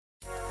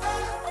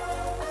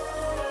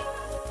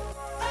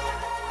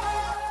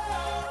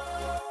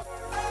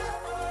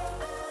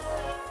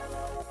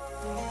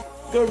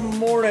Good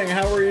morning.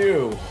 How are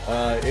you?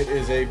 It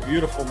is a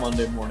beautiful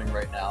Monday morning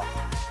right now,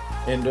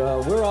 and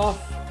we're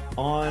off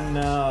on.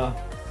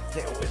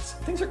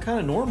 Things are kind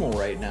of normal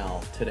right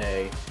now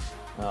today.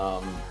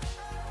 Um,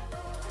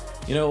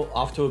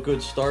 off to a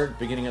good start.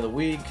 Beginning of the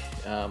week.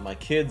 My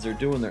kids are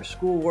doing their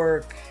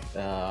schoolwork.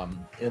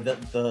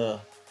 The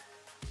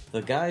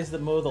guys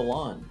that mow the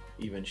lawn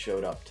even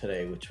showed up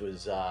today, which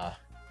was I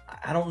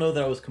don't know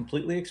that I was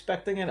completely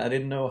expecting it. I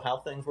didn't know how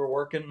things were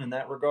working in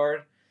that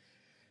regard.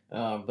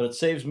 But it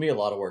saves me a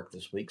lot of work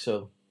this week,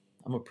 so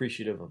I'm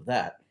appreciative of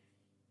that.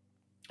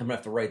 I'm going to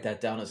have to write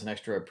that down as an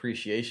extra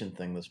appreciation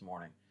thing this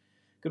morning.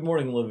 Good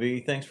morning,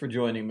 Levi. Thanks for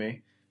joining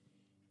me.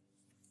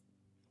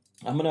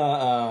 I'm going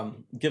to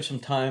give some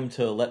time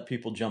to let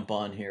people jump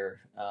on here.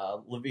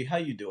 Levi, how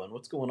you doing?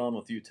 What's going on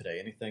with you today?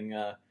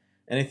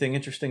 Anything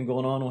interesting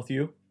going on with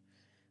you?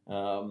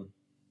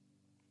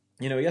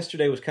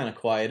 Yesterday was kind of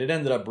quiet. It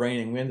ended up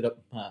raining.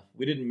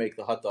 We didn't make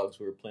the hot dogs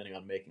we were planning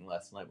on making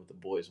last night with the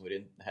boys. We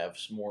didn't have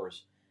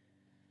s'mores.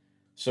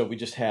 So we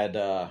just had,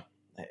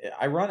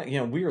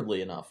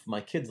 weirdly enough,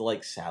 my kids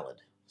like salad.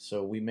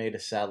 So we made a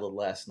salad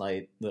last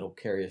night that'll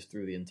carry us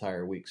through the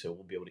entire week. So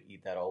we'll be able to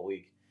eat that all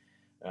week.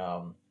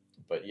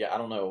 But yeah, I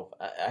don't know.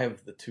 I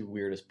have the two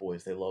weirdest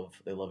boys. They love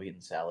eating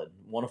salad.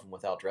 One of them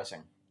without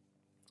dressing.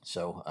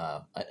 So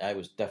I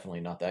was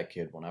definitely not that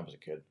kid when I was a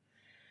kid.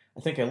 I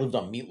think I lived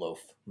on meatloaf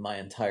my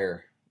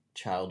entire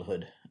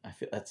childhood. I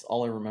feel that's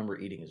all I remember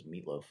eating is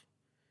meatloaf.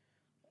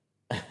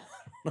 I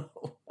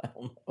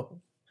don't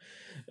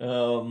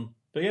know.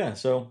 But yeah,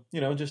 so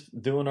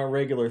just doing our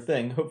regular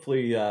thing.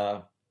 Hopefully,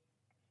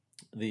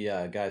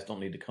 the guys don't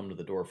need to come to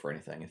the door for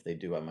anything. If they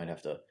do, I might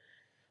have to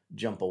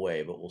jump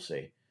away, but we'll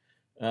see.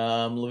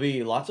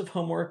 Levi, lots of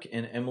homework,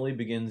 and Emily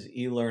begins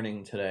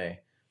e-learning today.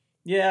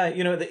 Yeah,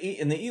 the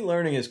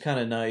e-learning is kind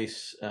of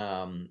nice.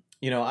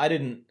 I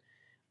didn't.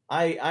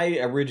 I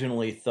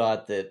originally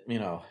thought that,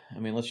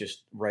 let's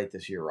just write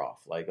this year off.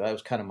 Like, that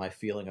was kind of my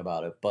feeling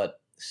about it. But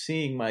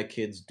seeing my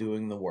kids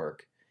doing the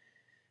work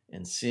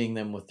and seeing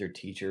them with their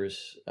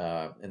teachers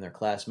and their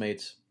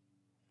classmates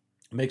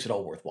makes it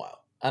all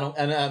worthwhile.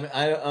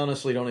 I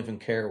honestly don't even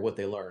care what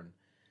they learn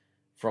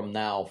from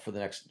now for the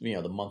next,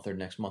 the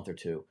next month or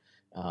two.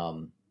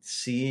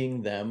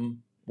 Seeing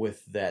them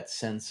with that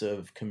sense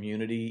of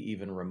community,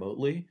 even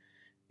remotely,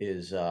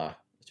 is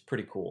it's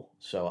pretty cool.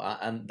 So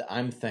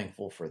I'm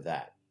thankful for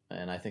that,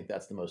 and I think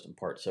that's the most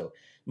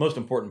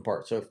important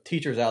part. So if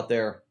teachers out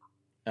there,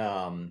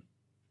 um,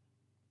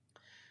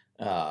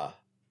 uh,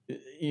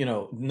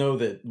 know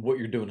that what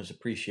you're doing is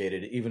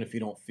appreciated, even if you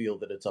don't feel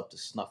that it's up to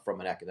snuff from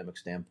an academic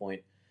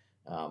standpoint.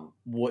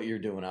 What you're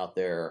doing out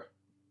there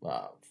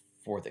uh,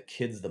 for the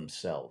kids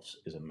themselves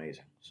is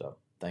amazing. So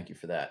thank you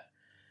for that.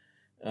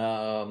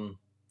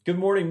 Good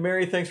morning,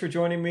 Mary. Thanks for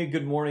joining me.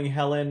 Good morning,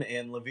 Helen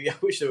and Levi. I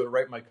wish I would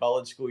write my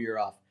college school year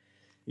off.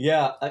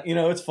 Yeah,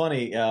 it's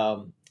funny.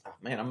 Man,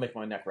 I'm making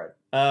my neck red.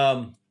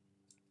 I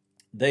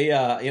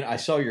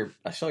saw your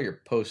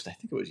post. I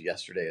think it was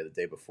yesterday or the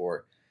day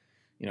before.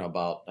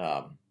 About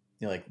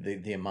like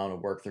the amount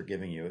of work they're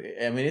giving you.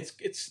 I mean,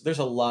 it's there's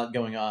a lot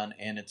going on,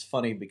 and it's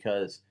funny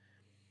because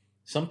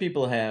some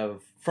people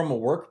have, from a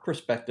work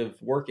perspective,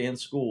 work and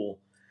school,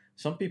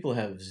 some people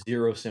have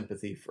zero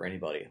sympathy for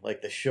anybody.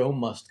 Like, the show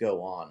must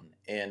go on.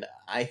 And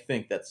I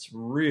think that's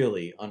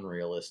really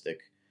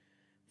unrealistic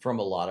from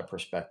a lot of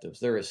perspectives.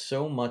 There is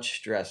so much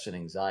stress and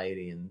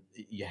anxiety, and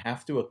you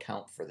have to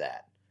account for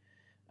that.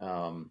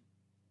 Um,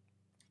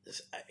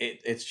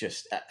 it's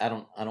just, I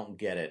don't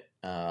get it.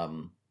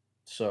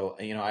 So,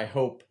 I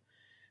hope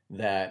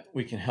that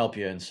we can help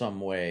you in some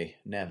way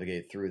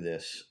navigate through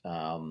this,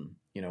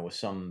 with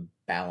some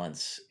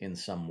balance in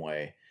some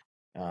way.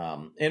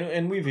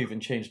 And we've even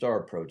changed our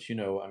approach.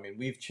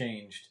 We've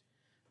changed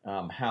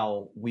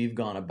how we've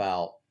gone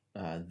about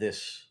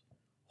this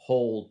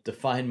whole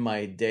define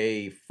my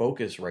day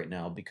focus right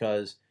now,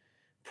 because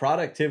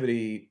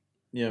productivity,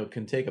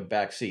 can take a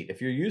back seat.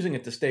 If you're using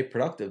it to stay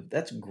productive,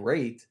 that's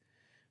great.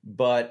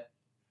 But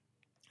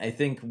I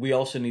think we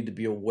also need to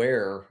be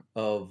aware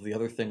of the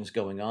other things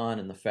going on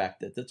and the fact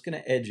that that's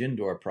going to edge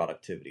into our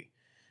productivity.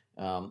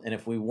 And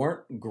if we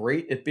weren't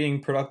great at being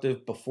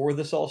productive before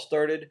this all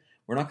started,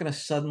 we're not going to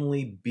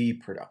suddenly be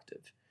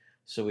productive.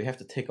 So we have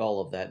to take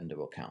all of that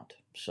into account.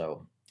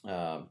 So,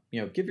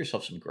 give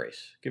yourself some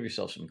grace. Give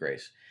yourself some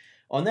grace.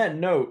 On that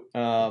note,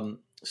 I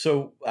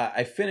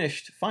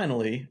finished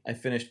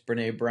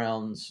Brene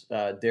Brown's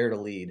Dare to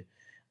Lead.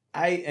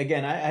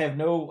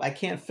 I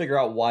can't figure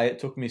out why it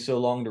took me so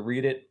long to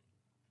read it.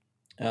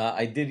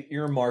 I did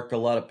earmark a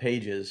lot of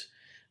pages,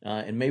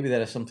 and maybe that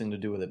has something to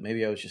do with it.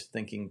 Maybe I was just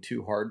thinking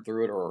too hard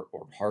through it, or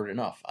hard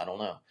enough. I don't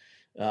know.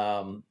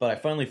 But I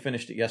finally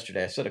finished it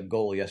yesterday. I set a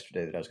goal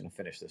yesterday that I was going to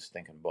finish this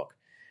stinking book.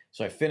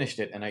 So I finished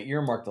it, and I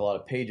earmarked a lot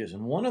of pages.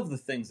 And one of the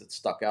things that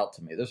stuck out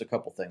to me, there's a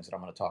couple things that I'm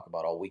going to talk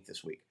about all week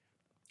this week.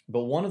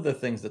 But one of the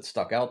things that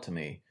stuck out to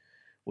me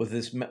was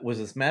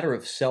this matter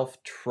of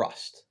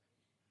self-trust.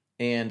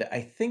 And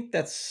I think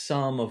that's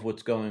some of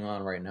what's going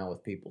on right now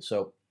with people.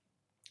 So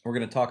we're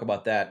going to talk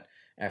about that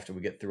after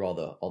we get through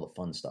all the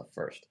fun stuff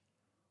first.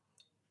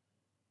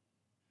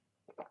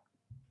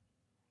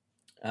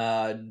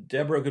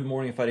 Deborah, good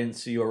morning. If I didn't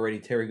see you already,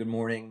 Terry, good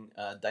morning.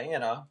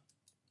 Diana,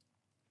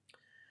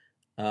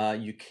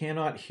 you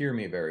cannot hear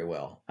me very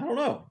well. I don't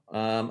know.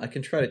 I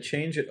can try to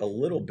change it a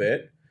little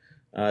bit.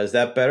 Is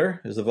that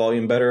better? Is the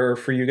volume better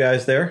for you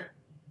guys there?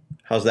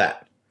 How's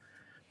that?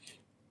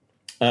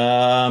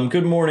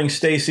 Good morning,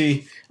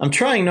 Stacy. I'm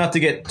trying not to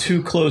get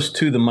too close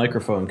to the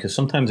microphone because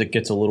sometimes it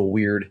gets a little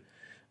weird.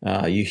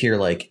 You hear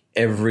like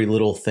every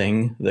little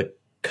thing that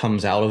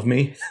comes out of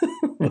me,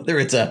 whether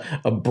it's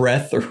a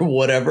breath or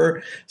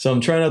whatever. So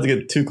I'm trying not to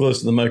get too close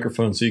to the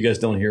microphone so you guys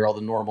don't hear all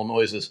the normal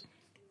noises.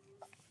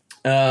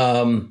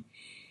 So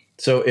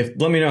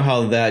let me know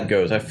how that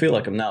goes. I feel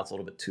like now it's a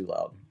little bit too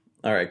loud.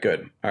 All right,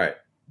 good. All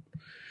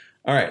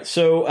right.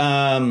 So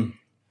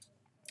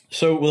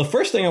the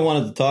first thing I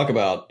wanted to talk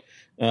about,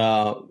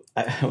 I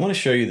want to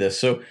show you this.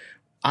 So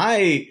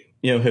I,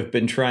 have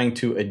been trying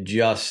to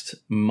adjust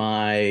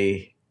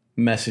my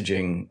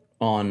messaging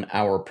on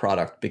our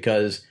product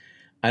because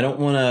I don't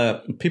want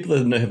to, people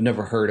that have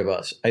never heard of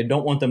us, I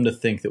don't want them to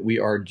think that we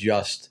are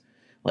just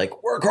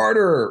like work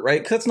harder,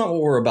 right? 'Cause that's not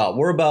what we're about.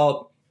 We're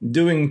about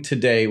doing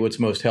today what's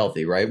most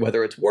healthy, right?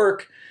 Whether it's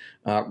work,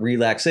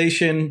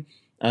 relaxation,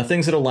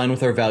 things that align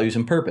with our values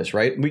and purpose,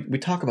 right? We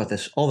talk about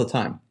this all the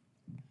time.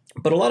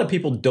 But a lot of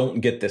people don't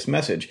get this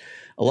message.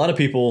 A lot of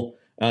people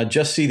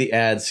just see the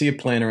ad, see a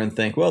planner, and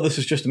think, well, this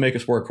is just to make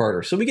us work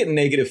harder. So we get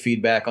negative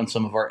feedback on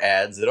some of our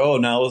ads that, oh,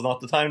 now is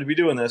not the time to be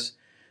doing this.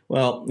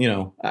 Well,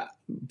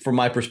 from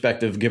my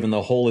perspective, given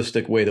the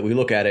holistic way that we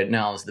look at it,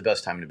 now is the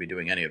best time to be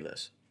doing any of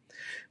this.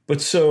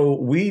 But so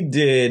we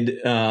did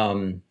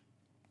a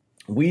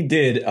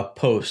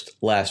post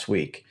last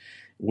week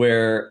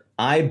where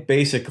I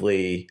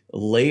basically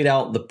laid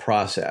out the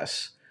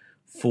process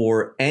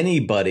for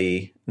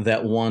anybody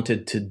that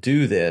wanted to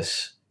do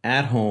this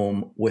at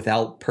home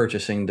without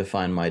purchasing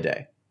Define My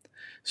Day.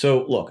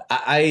 So look,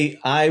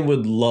 I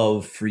would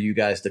love for you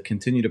guys to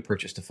continue to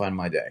purchase Define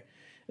My Day.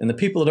 And the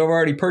people that have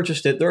already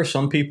purchased it, there are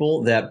some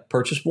people that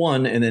purchase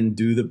one and then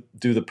do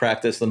the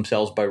practice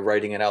themselves by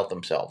writing it out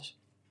themselves.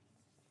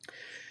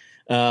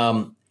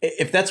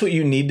 If that's what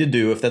you need to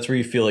do, if that's where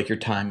you feel like your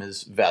time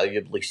is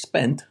valuably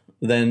spent,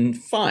 then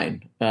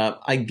fine.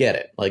 I get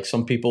it. Like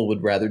some people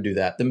would rather do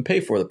that than pay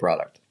for the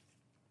product.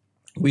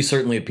 We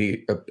certainly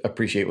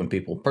appreciate when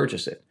people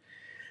purchase it.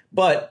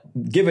 But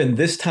given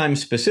this time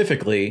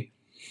specifically,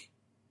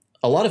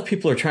 a lot of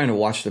people are trying to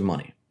watch their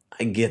money.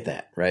 I get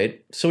that,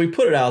 right? So we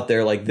put it out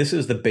there like this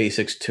is the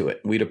basics to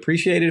it. We'd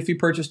appreciate it if you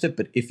purchased it,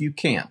 but if you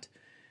can't,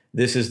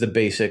 this is the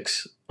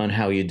basics on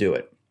how you do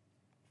it.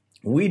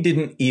 We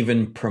didn't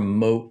even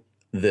promote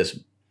this,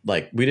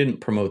 we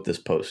didn't promote this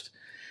post.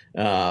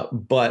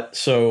 But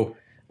so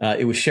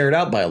it was shared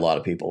out by a lot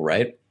of people,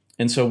 right?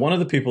 And so one of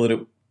the people that it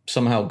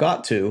somehow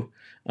got to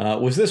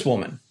was this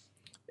woman.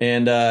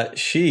 And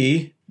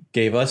she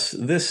gave us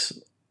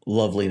this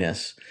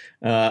loveliness.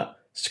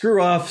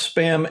 Screw off,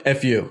 spam,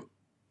 F you.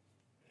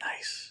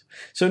 Nice.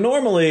 So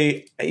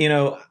normally,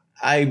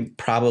 I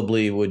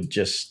probably would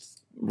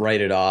just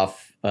write it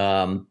off.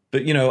 But,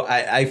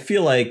 I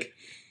feel like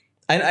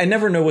I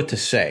never know what to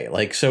say.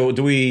 Like, so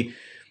do we,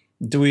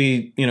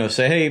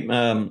 say, hey,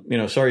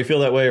 sorry you feel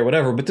that way or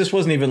whatever. But this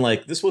wasn't even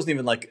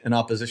like an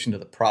opposition to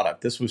the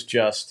product. This was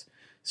just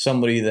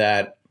somebody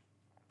that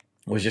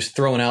was just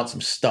throwing out some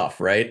stuff,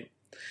 right?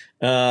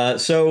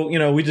 So,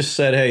 we just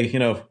said,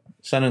 hey,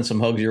 sending some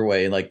hugs your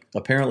way. Like,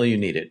 apparently you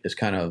need it is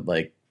kind of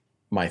like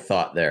my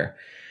thought there.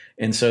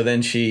 And so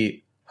then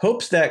she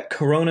hopes that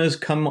coronas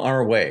come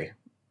our way,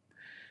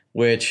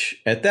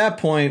 which at that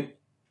point,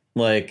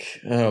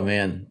 like, oh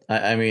man,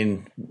 I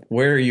mean,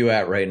 where are you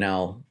at right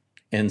now?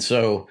 And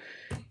so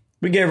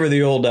we gave her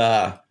the old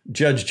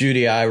Judge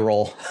Judy eye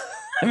roll.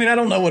 I mean, I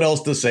don't know what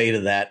else to say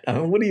to that. I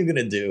mean, what are you going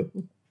to do?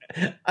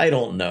 I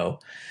don't know.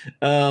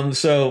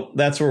 So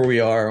that's where we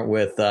are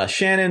with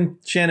Shannon.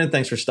 Shannon,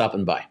 thanks for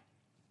stopping by.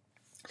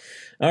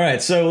 All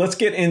right, so let's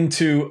get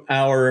into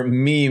our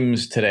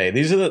memes today.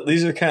 These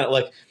are kind of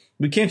like,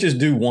 we can't just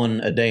do one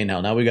a day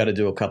now. Now we got to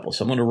do a couple.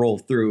 So I'm going to roll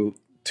through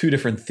two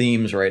different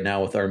themes right now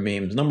with our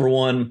memes. Number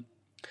one,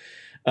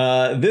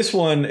 this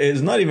one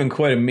is not even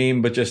quite a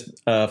meme, but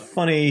just a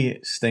funny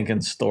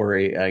stinking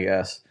story, I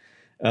guess.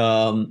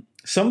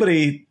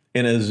 Somebody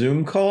in a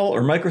Zoom call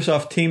or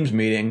Microsoft Teams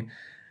meeting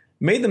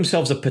made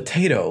themselves a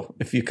potato,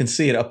 if you can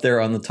see it up there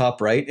on the top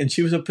right, and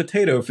she was a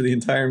potato for the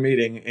entire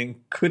meeting and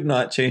could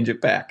not change it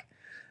back.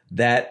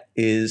 That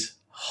is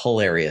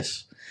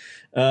hilarious.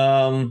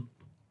 The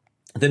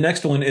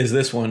next one is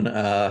this one,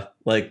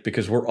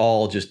 because we're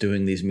all just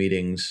doing these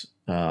meetings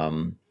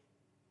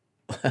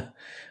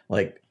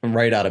like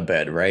right out of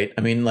bed, right?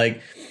 I mean,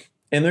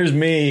 and there's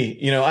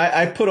me,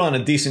 I put on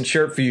a decent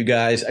shirt for you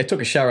guys. I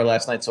took a shower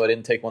last night, so I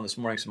didn't take one this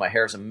morning, so my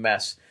hair's a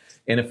mess.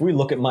 And if we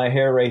look at my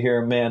hair right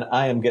here, man,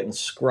 I am getting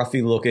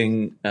scruffy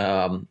looking.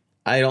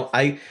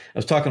 I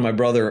was talking to my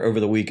brother over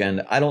the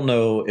weekend. I don't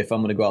know if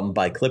I'm going to go out and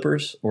buy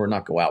clippers or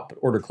not go out, but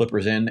order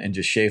clippers in and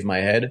just shave my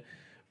head,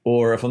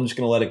 or if I'm just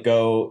going to let it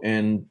go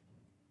and,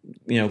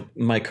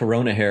 my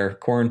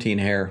quarantine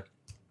hair,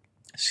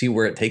 see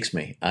where it takes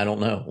me. I don't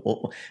know.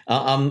 Well,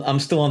 I'm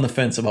still on the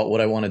fence about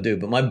what I want to do,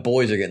 but my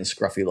boys are getting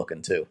scruffy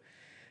looking too.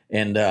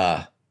 And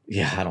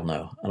yeah, I don't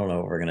know. I don't know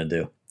what we're going to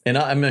do. And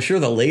I'm sure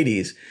the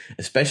ladies,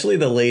 especially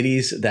the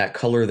ladies that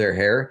color their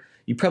hair,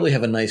 you probably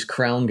have a nice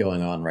crown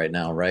going on right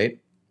now, right?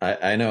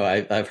 I know.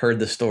 I've heard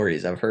the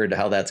stories. I've heard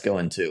how that's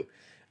going too.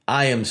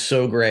 I am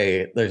so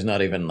gray. There's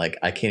not even like,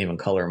 I can't even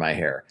color my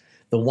hair.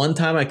 The one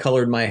time I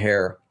colored my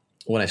hair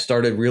when I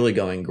started really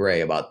going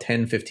gray about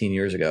 10, 15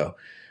 years ago,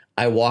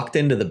 I walked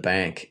into the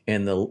bank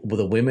and the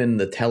women,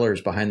 the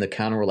tellers behind the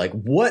counter were like,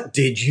 "What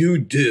did you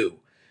do?"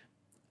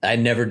 I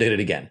never did it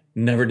again.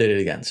 Never did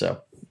it again.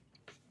 So,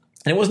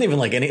 and it wasn't even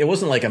like it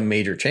wasn't like a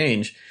major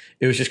change.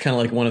 It was just kind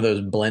of like one of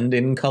those blend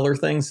in color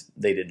things.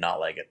 They did not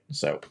like it.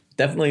 So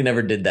definitely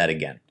never did that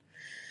again.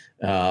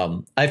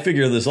 I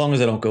figure as long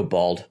as I don't go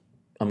bald,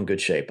 I'm in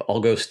good shape.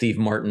 I'll go Steve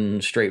Martin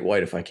straight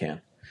white if I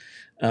can.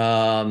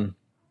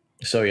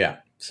 So yeah,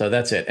 so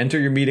that's it. Enter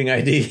your meeting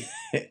ID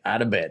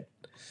out of bed.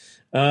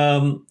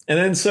 And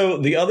then so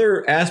the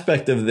other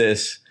aspect of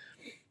this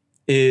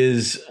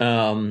is,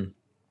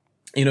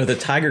 the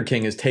Tiger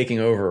King is taking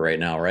over right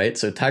now, right?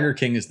 So Tiger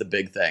King is the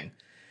big thing.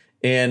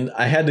 And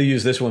I had to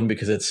use this one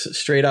because it's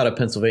straight out of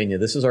Pennsylvania.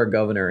 This is our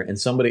governor. And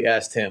somebody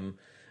asked him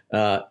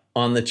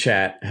on the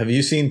chat, "Have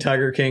you seen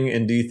Tiger King?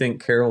 And do you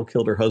think Carol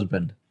killed her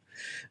husband?"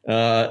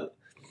 And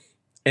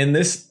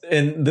this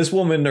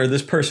woman or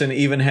this person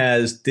even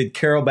has, "Did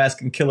Carol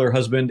Baskin kill her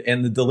husband?"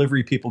 And the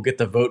delivery people get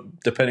to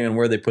vote depending on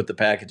where they put the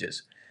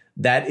packages.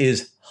 That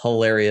is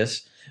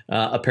hilarious.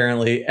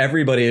 Apparently,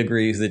 everybody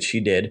agrees that she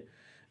did.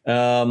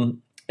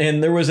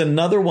 And there was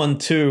another one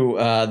too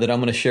that I'm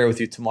going to share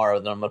with you tomorrow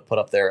that I'm going to put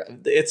up there.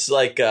 It's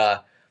like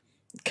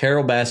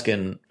Carol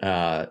Baskin,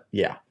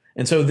 yeah.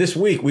 And so this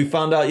week we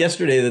found out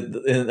yesterday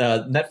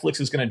that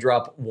Netflix is going to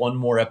drop one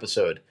more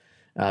episode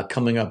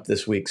coming up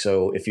this week.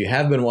 So if you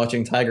have been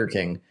watching Tiger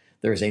King,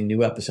 there's a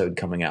new episode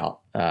coming out.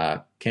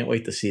 Can't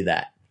wait to see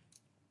that.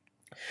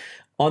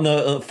 On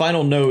the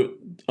final note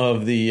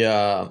of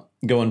the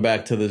going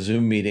back to the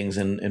Zoom meetings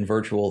and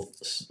virtual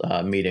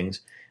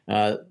meetings,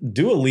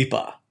 Dua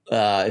Lipa,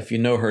 if you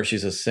know her,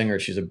 she's a singer.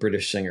 She's a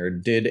British singer.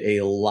 Did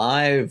a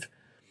live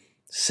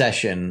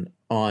session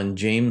on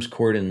James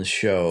Corden's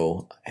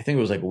show. I think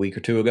it was like a week or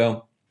two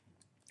ago.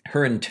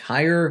 Her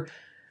entire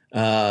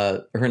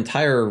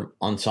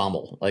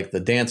ensemble, like the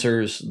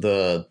dancers,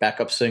 the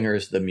backup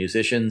singers, the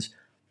musicians,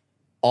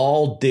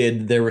 all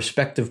did their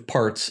respective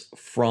parts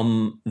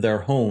from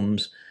their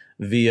homes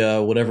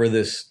via whatever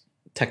this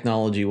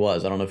technology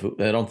was. I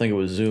don't think it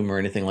was Zoom or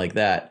anything like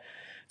that.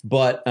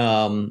 But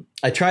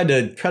I tried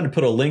to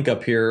put a link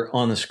up here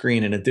on the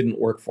screen and it didn't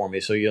work for me.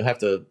 So you'll have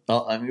to.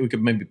 We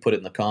could maybe put it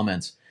in the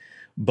comments.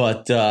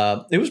 But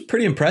it was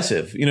pretty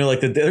impressive.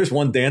 Like there's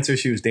one dancer.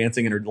 She was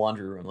dancing in her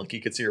laundry room. Like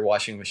you could see her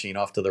washing machine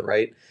off to the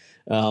right.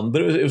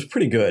 But it was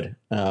pretty good.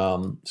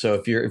 So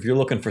if you're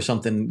looking for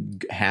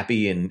something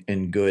happy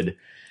and good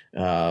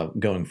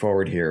going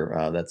forward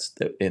here, that's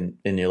and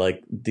you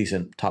like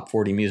decent top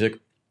 40 music.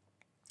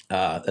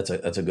 That's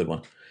a good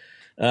one.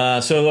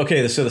 So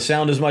the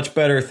sound is much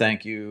better.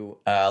 Thank you.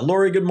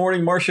 Lori, good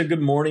morning. Marcia,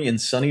 good morning. In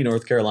sunny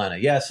North Carolina.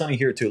 Yeah, sunny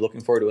here too.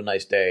 Looking forward to a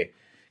nice day.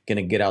 Going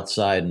to get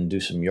outside and do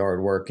some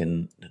yard work.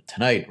 And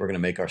tonight we're going to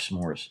make our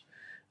s'mores.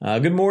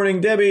 Good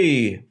morning,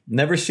 Debbie.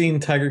 Never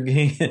seen Tiger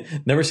King.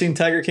 Never seen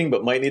Tiger King,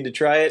 but might need to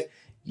try it.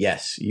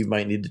 Yes, you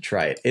might need to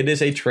try it. It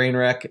is a train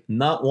wreck.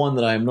 Not one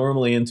that I'm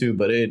normally into,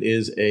 but it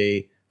is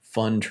a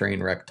fun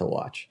train wreck to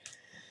watch.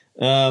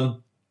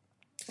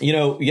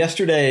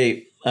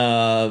 Yesterday,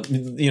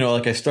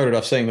 like I started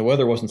off saying, the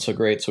weather wasn't so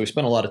great, so we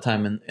spent a lot of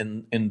time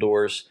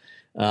indoors.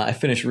 I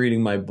finished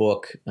reading my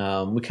book.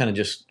 We kind of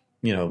just,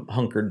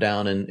 hunkered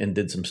down and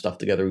did some stuff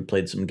together. We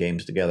played some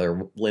games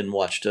together. Lynn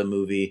watched a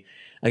movie.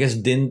 I guess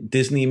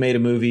Disney made a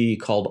movie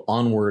called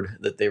Onward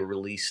that they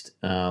released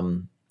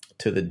to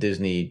the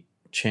Disney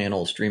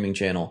Channel, streaming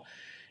channel,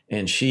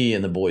 and she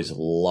and the boys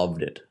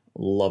loved it.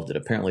 Loved it.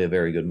 Apparently a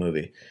very good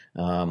movie.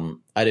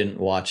 I didn't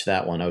watch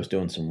that one. I was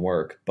doing some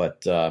work,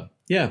 but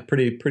yeah,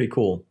 pretty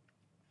cool.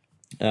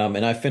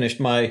 And I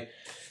finished my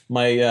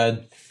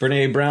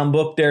Brene Brown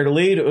book, Dare to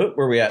Lead. Where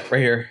are we at?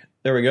 Right here.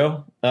 There we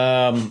go.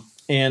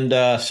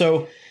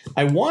 So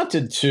I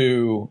wanted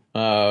to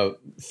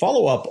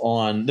follow up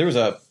on. There was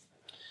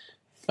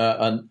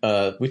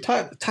we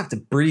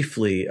talked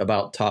briefly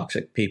about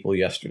toxic people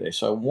yesterday,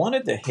 so I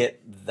wanted to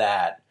hit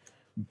that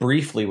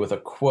briefly with a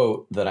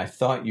quote that I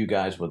thought you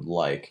guys would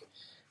like.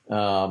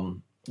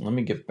 Let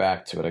me get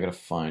back to it. I got to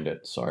find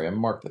it. Sorry, I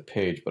marked the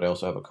page, but I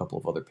also have a couple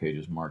of other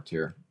pages marked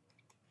here.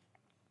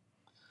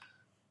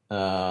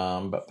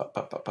 Come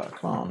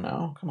on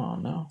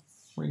now.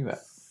 Where are you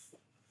at?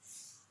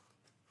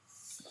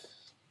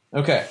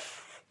 Okay.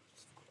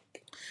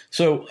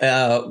 So,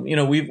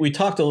 we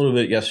talked a little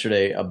bit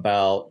yesterday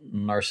about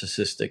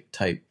narcissistic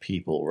type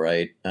people,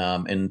 right?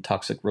 And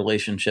toxic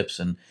relationships.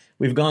 And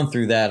we've gone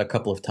through that a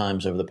couple of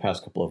times over the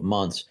past couple of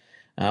months.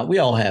 We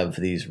all have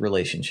these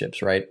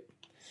relationships, right?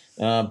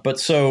 At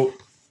the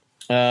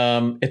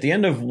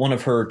end of one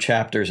of her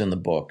chapters in the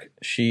book,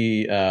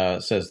 she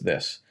says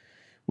this: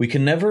 We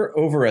can never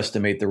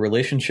overestimate the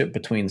relationship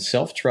between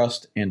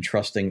self-trust and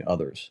trusting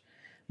others.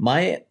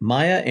 Maya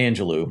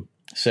Angelou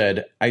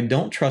said, "I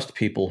don't trust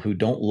people who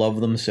don't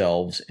love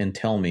themselves and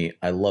tell me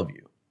I love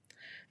you."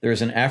 There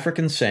is an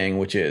African saying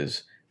which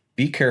is,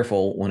 "Be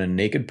careful when a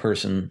naked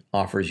person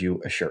offers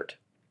you a shirt."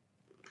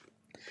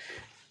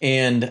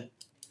 And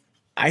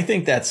I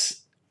think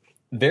that's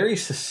very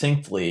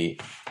succinctly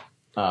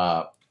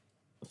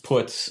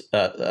puts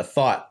a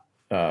thought,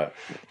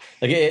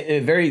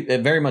 it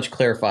very much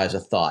clarifies a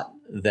thought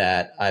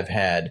that I've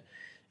had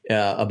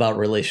about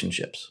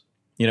relationships.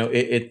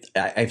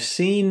 I've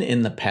seen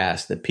in the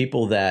past that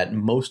people that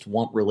most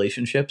want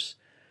relationships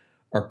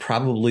are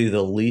probably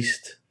the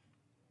least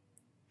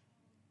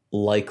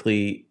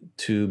likely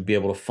to be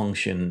able to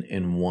function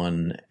in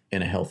one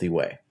in a healthy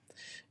way.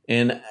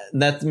 And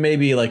that may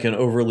be like an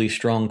overly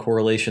strong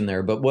correlation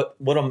there. But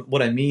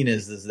what I mean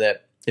is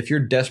that if you're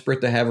desperate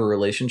to have a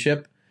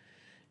relationship,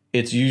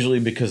 it's usually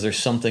because there's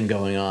something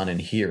going on in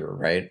here,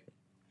 right?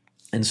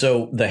 And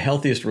so the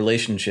healthiest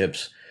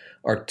relationships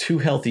are two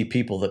healthy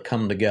people that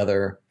come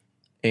together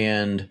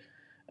and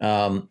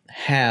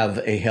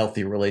have a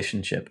healthy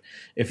relationship.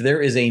 If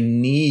there is a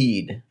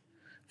need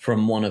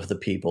from one of the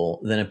people,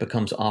 then it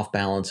becomes off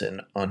balance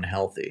and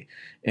unhealthy.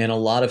 And a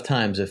lot of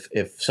times,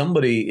 if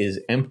somebody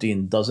is empty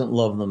and doesn't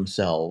love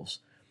themselves,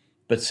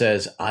 but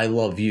says, "I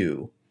love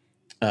you,"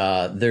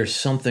 there's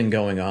something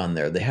going on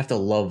there. They have to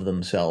love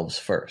themselves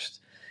first.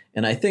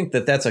 And I think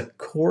that that's a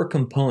core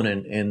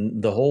component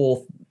in the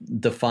whole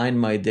Define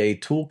My Day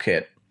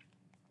toolkit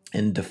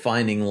and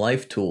defining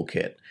life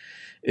toolkit,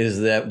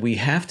 is that we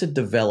have to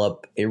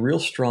develop a real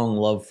strong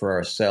love for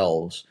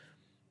ourselves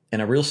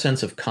and a real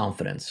sense of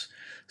confidence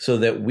so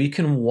that we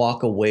can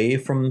walk away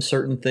from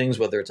certain things,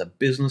 whether it's a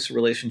business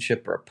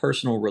relationship or a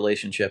personal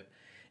relationship,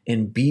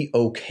 and be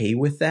okay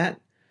with that,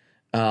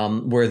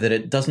 where that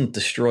it doesn't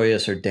destroy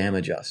us or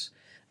damage us.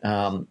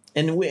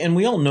 And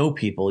we all know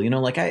people,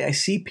 like I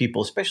see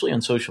people, especially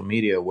on social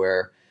media,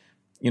 where,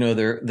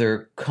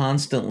 they're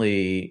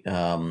constantly,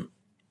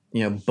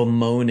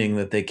 bemoaning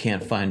that they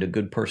can't find a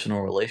good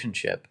personal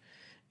relationship.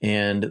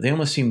 And they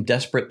almost seem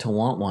desperate to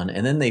want one.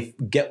 And then they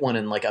get one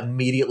and like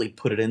immediately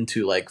put it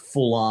into like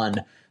full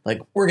on,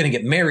 like, we're going to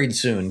get married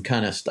soon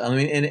kind of stuff. I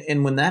mean,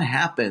 and when that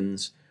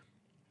happens,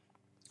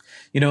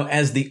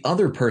 as the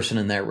other person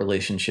in that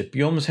relationship,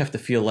 you almost have to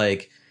feel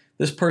like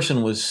this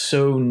person was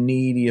so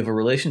needy of a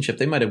relationship,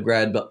 they might have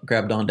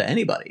grabbed onto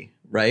anybody,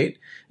 right?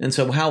 And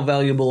so how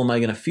valuable am I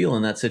going to feel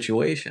in that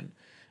situation?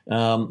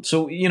 And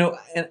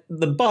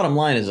the bottom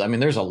line is, I mean,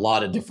 there's a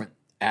lot of different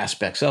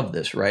aspects of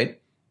this,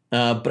 right?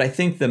 But I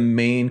think the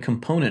main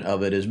component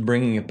of it is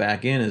bringing it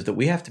back in is that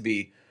we have to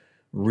be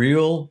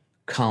real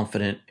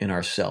confident in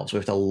ourselves. We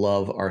have to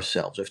love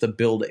ourselves. We have to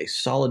build a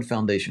solid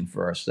foundation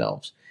for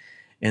ourselves.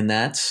 And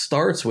that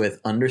starts with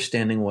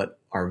understanding what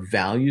our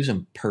values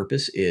and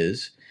purpose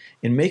is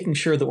and making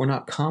sure that we're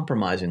not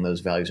compromising those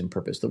values and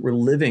purpose, that we're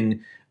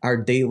living our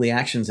daily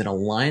actions in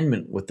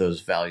alignment with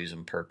those values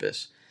and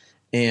purpose,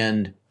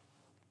 and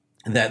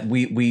that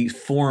we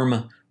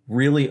form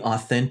really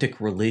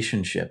authentic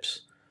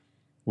relationships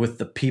with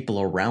the people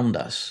around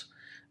us.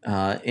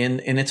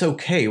 And it's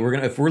okay.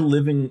 If we're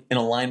living in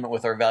alignment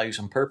with our values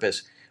and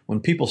purpose, when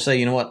people say,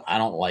 "You know what, I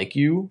don't like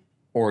you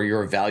or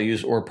your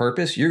values or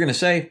purpose," you're going to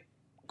say,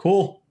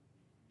 "Cool,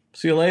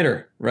 see you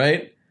later,"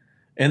 right?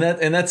 And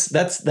that's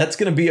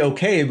going to be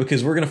okay,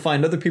 because we're going to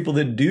find other people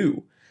that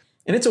do.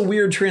 And it's a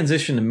weird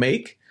transition to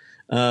make.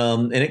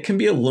 And it can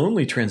be a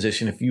lonely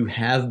transition if you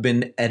have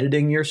been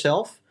editing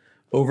yourself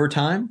over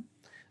time,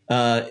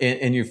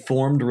 and you've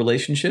formed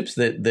relationships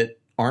that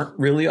aren't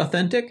really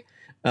authentic.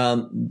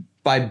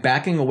 By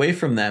backing away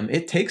from them,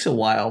 it takes a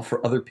while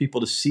for other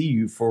people to see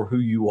you for who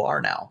you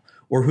are now,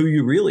 or who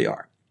you really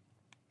are.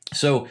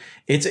 So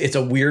it's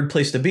a weird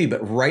place to be,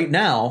 but right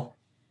now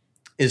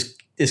is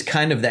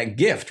kind of that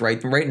gift,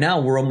 right? Right now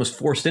we're almost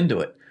forced into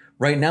it.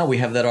 Right now we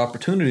have that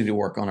opportunity to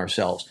work on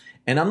ourselves.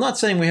 And I'm not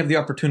saying we have the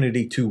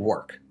opportunity to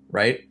work,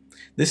 right?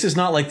 This is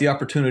not like the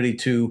opportunity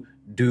to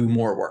do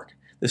more work.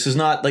 This is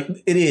not like,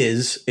 it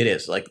is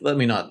like, let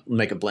me not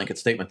make a blanket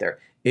statement there.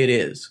 It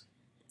is.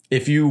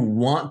 If you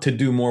want to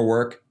do more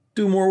work,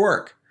 do more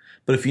work.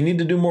 But if you need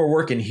to do more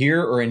work in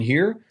here or in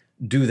here,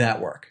 do that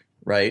work,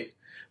 right?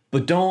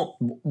 But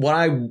what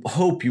I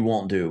hope you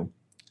won't do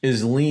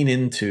is lean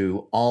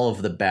into all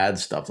of the bad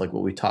stuff, like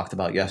what we talked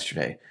about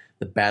yesterday,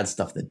 the bad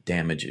stuff that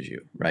damages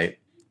you, right?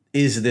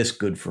 Is this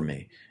good for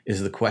me?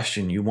 Is the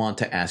question you want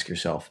to ask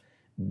yourself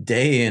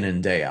day in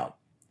and day out.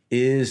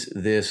 Is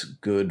this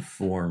good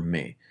for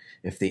me?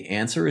 If the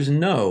answer is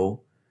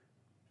no,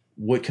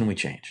 what can we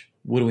change?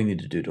 What do we need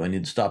to do? Do I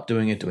need to stop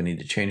doing it? Do I need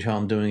to change how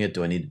I'm doing it?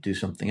 Do I need to do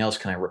something else?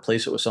 Can I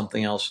replace it with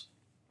something else?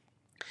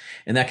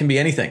 And that can be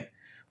anything.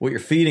 What you're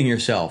feeding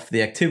yourself,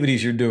 the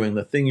activities you're doing,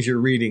 the things you're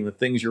reading, the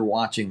things you're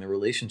watching, the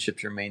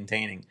relationships you're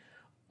maintaining,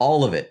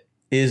 all of it.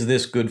 Is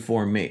this good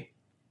for me?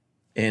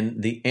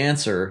 And the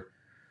answer,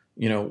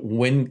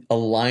 when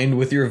aligned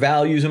with your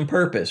values and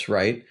purpose,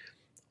 right?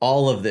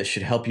 All of this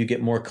should help you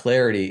get more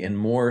clarity and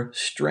more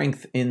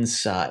strength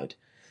inside.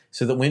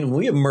 so that when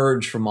we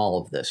emerge from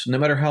all of this, no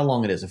matter how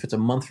long it is, if it's a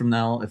month from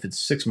now, if it's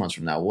 6 months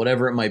from now,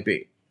 whatever it might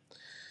be,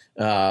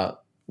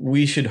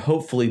 we should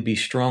hopefully be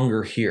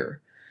stronger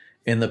here.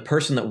 And the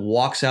person that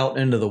walks out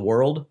into the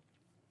world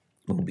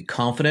will be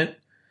confident,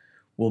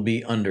 will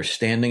be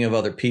understanding of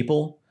other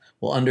people,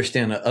 will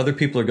understand that other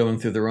people are going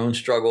through their own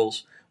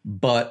struggles,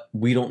 but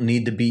we don't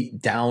need to be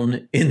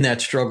down in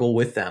that struggle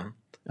with them.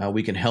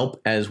 We can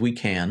help as we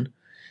can,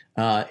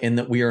 and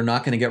that we are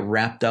not going to get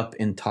wrapped up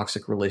in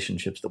toxic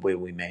relationships the way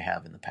we may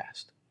have in the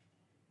past.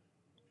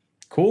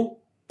 Cool?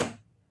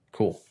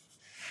 Cool.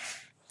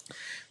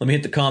 Let me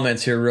hit the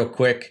comments here real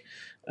quick.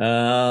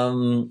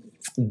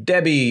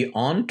 Debbie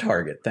on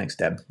target. Thanks,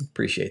 Deb.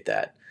 Appreciate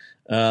that.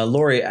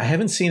 Lori, I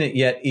haven't seen it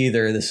yet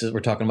either.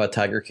 We're talking about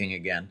Tiger King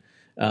again.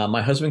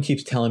 My husband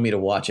keeps telling me to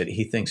watch it.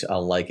 He thinks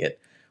I'll like it.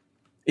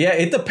 Yeah,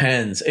 it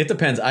depends. It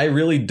depends. I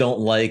really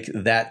don't like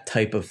that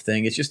type of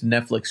thing. It's just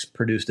Netflix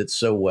produced it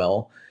so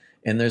well.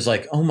 And there's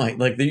like, oh my,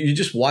 like you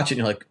just watch it and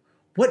you're like,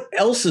 what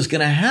else is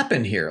going to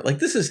happen here? Like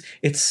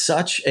it's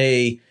such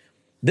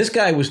this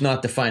guy was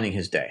not defining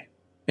his day.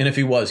 And if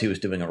he was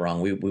doing it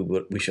wrong.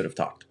 We should have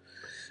talked.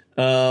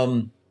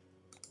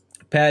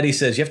 Patty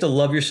says, you have to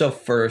love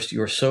yourself first.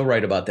 You're so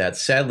right about that.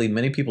 Sadly,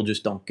 many people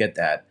just don't get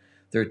that.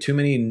 There are too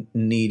many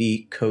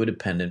needy,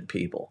 codependent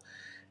people.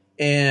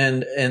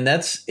 And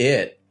that's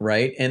it,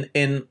 right? And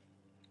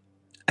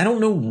I don't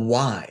know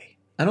why.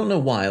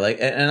 Like,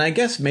 and I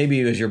guess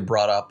maybe as you're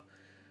brought up,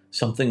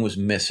 something was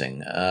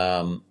missing.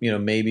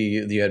 Maybe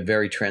you had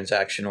very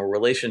transactional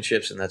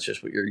relationships and that's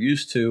just what you're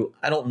used to.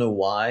 I don't know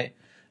why.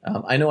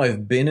 I know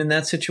I've been in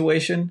that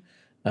situation.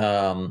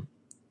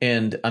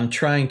 And I'm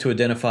trying to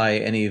identify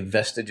any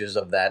vestiges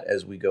of that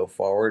as we go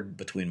forward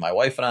between my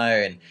wife and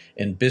I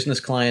and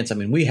business clients. I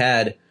mean, we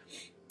had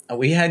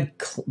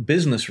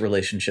business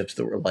relationships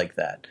that were like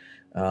that.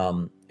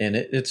 And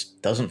it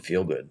doesn't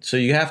feel good. So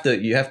you have to,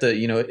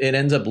 it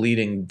ends up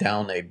leading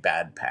down a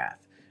bad path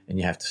and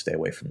you have to stay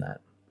away from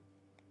that.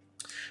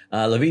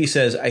 Levi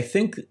says, I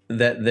think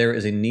that there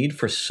is a need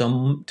for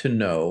some to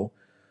know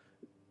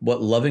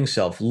what loving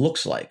self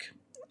looks like.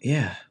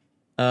 Yeah.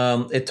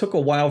 It took a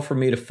while for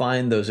me to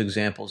find those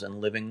examples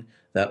and living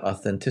that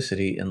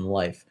authenticity in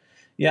life.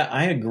 Yeah,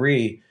 I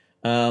agree.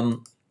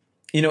 And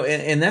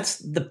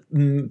that's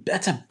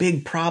a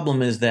big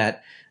problem is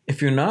that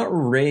if you're not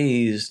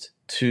raised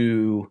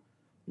to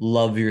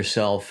love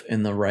yourself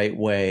in the right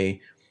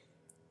way,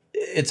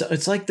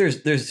 it's like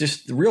there's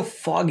just a real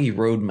foggy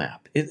roadmap.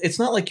 It's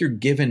not like you're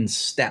given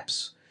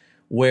steps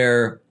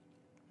where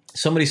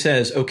somebody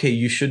says, okay,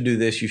 you should do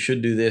this,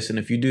 and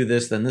if you do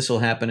this, then this will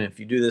happen. And if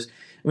you do this,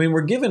 I mean,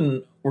 we're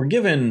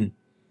given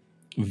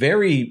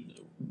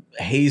very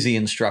hazy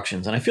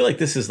instructions, and I feel like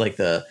this is like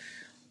the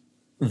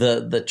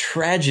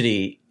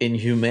tragedy in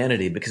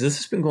humanity because this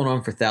has been going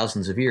on for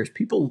thousands of years.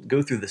 People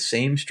go through the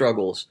same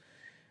struggles,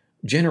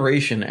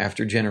 generation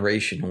after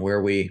generation,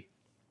 where we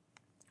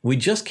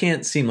just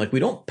can't seem like we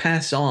don't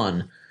pass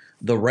on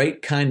the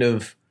right kind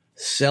of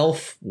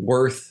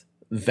self-worth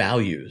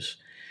values.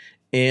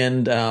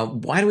 And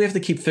why do we have to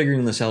keep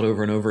figuring this out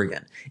over and over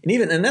again?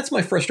 And that's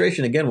my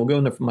frustration. Again, we'll go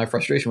into my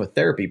frustration with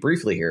therapy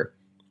briefly here,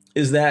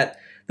 is that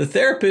the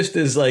therapist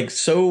is like,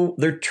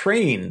 they're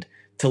trained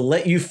to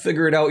let you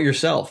figure it out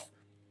yourself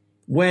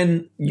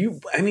when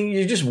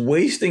you're just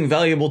wasting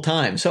valuable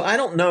time. So I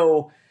don't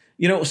know,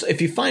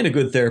 if you find a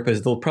good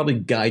therapist, they'll probably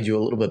guide you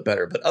a little bit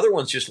better, but other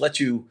ones just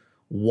let you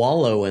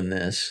wallow in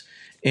this.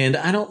 And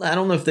I don't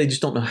know if they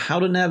just don't know how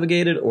to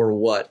navigate it or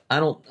what. I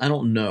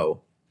don't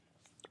know.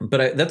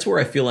 But that's where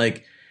I feel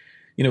like,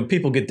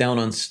 people get down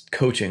on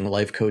coaching,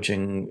 life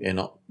coaching,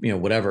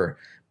 and whatever.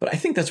 But I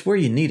think that's where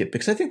you need it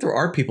because I think there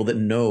are people that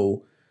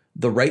know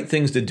the right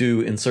things to do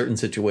in certain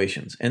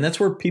situations, and that's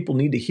where people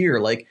need to hear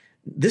like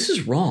this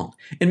is wrong.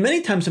 And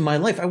many times in my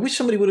life, I wish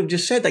somebody would have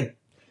just said like,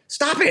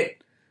 "Stop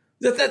it!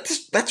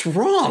 That's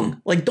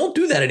wrong. Like, don't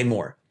do that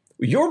anymore.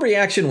 Your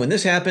reaction when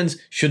this happens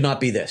should not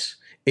be this.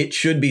 It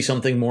should be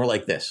something more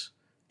like this."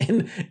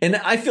 And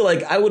I feel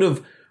like I would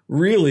have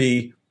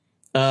really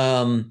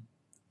done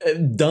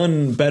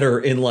better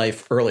in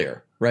life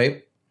earlier,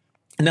 right?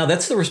 Now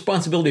that's the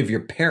responsibility of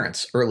your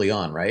parents early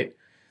on, right?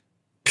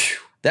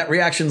 That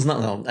reaction's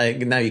not,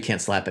 now you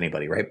can't slap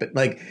anybody, right? But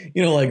like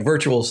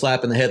virtual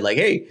slap in the head, like,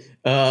 hey,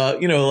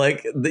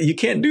 you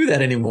can't do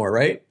that anymore,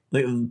 right?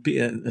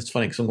 It's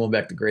funny because I'm going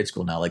back to grade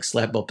school now, like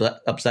slap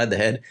upside the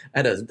head. I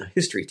had a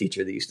history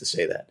teacher that used to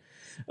say that.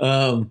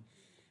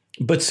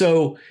 But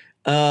so,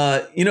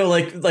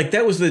 like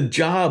that was the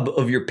job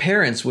of your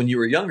parents when you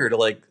were younger to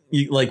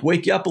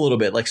wake you up a little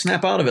bit, like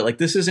snap out of it. Like,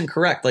 this isn't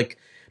correct.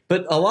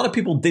 But a lot of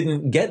people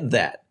didn't get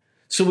that.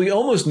 So we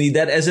almost need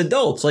that as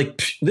adults.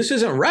 Like, this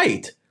isn't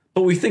right.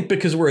 But we think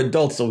because we're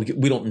adults, so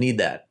we don't need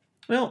that.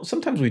 Well,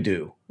 sometimes we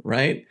do,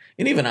 right?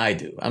 And even I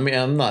do. I mean,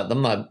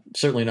 I'm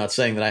certainly not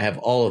saying that I have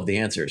all of the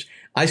answers.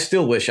 I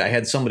still wish I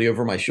had somebody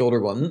over my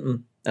shoulder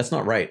going, that's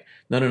not right.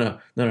 No.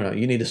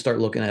 You need to start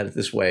looking at it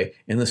this way.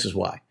 And this is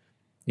why,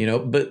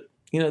 but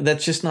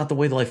that's just not the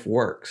way life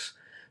works.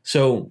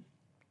 So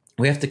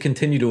we have to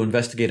continue to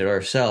investigate it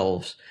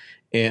ourselves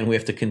and we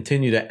have to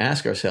continue to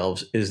ask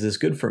ourselves, is this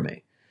good for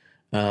me?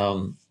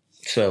 And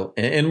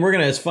we're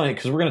gonna. It's funny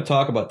because we're gonna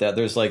talk about that.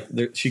 There's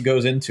she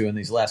goes into in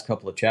these last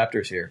couple of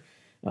chapters here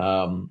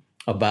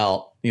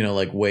about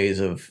like ways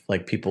of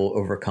like people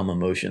overcome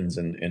emotions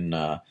and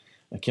I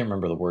can't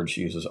remember the word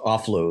she uses.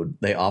 Offload.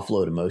 They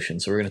offload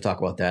emotions. So we're gonna talk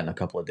about that in a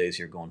couple of days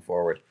here going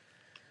forward.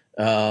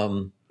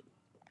 Let's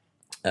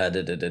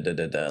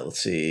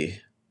see.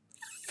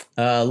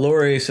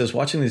 Lori says,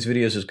 watching these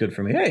videos is good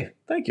for me. Hey,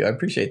 thank you. I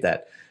appreciate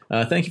that.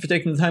 Thank you for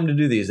taking the time to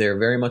do these. They are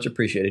very much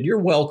appreciated. You're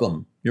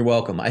welcome. You're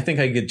welcome. I think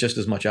I get just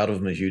as much out of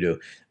them as you do.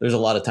 There's a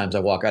lot of times I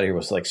walk out of here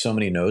with like so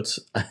many notes.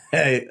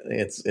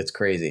 It's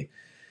crazy.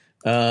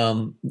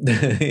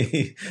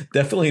 Definitely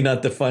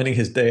not defining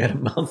his day. Had a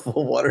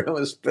mouthful of water and I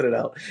want to spit it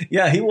out.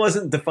 Yeah, he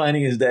wasn't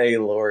defining his day,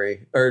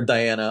 Lori or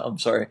Diana. I'm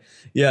sorry.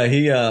 Yeah,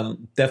 he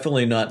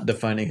definitely not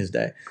defining his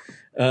day.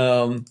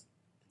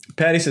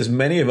 Patty says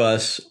many of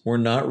us were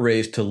not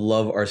raised to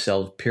love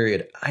ourselves.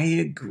 Period. I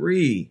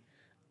agree.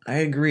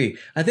 I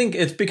think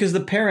it's because the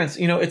parents,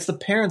 it's the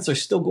parents are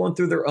still going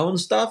through their own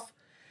stuff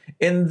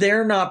and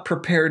they're not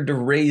prepared to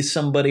raise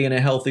somebody in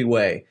a healthy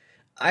way.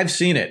 I've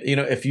seen it.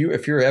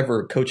 If you're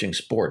ever coaching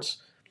sports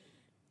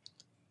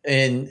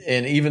and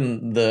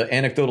even the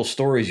anecdotal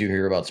stories you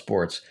hear about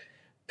sports,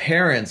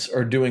 parents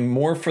are doing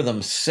more for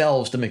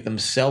themselves to make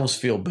themselves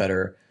feel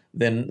better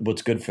than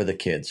what's good for the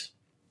kids.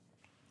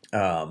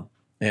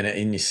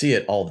 And you see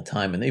it all the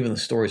time. And even the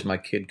stories my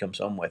kid comes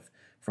home with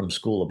from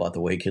school about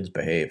the way kids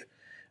behave.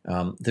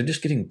 They're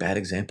just getting bad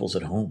examples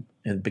at home,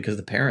 and because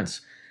the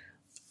parents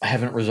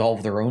haven't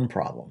resolved their own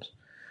problems.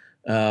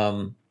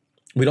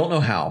 We don't know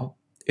how.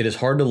 It is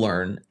hard to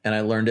learn, and I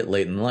learned it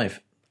late in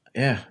life.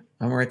 Yeah,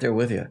 I'm right there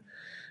with you.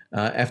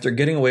 After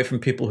getting away from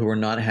people who are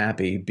not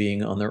happy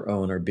being on their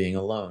own or being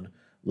alone,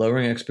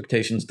 lowering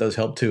expectations does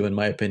help too, in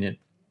my opinion.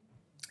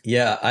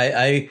 Yeah,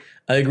 I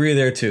agree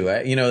there too.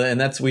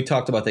 And we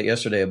talked about that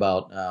yesterday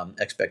about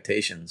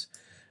expectations,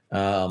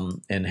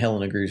 and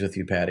Helen agrees with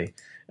you, Patty.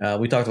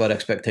 We talked about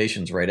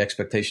expectations, right?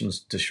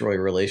 Expectations destroy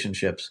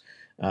relationships.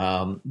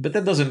 But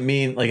that doesn't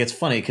mean like it's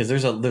funny because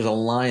there's a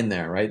line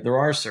there, right? There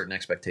are certain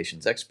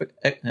expectations.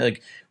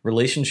 Like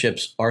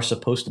relationships are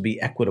supposed to be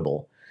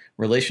equitable.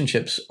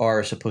 Relationships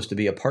are supposed to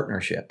be a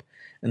partnership.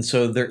 And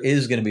so there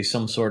is going to be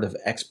some sort of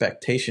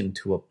expectation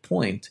to a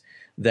point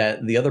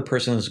that the other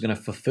person is going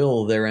to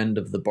fulfill their end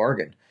of the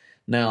bargain.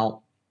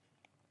 Now,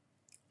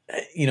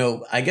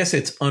 I guess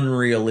it's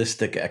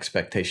unrealistic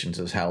expectations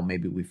is how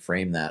maybe we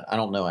frame that. I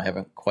don't know. I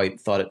haven't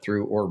quite thought it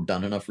through or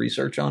done enough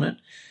research on it.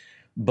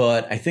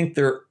 But I think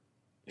there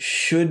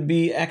should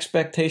be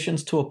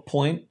expectations to a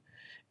point.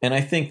 And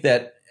I think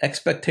that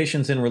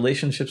expectations in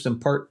relationships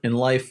in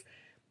life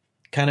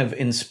kind of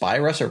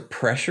inspire us or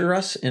pressure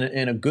us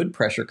in a good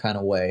pressure kind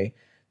of way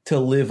to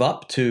live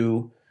up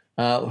to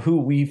who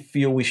we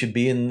feel we should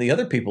be and the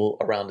other people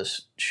around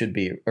us should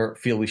be or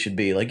feel we should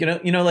be. Like,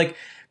 like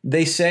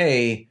they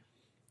say,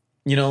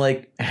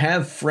 like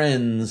have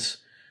friends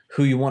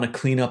who you want to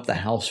clean up the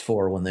house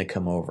for when they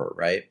come over,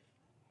 right?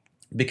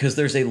 Because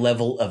there's a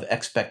level of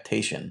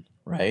expectation,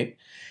 right?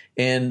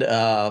 And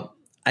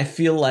I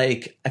feel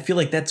like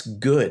that's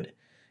good.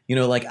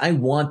 Like I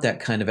want that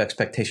kind of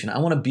expectation. I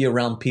want to be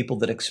around people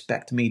that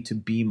expect me to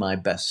be my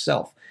best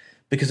self.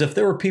 Because if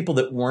there were people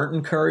that weren't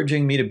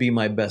encouraging me to be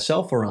my best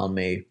self around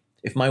me,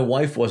 if my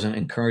wife wasn't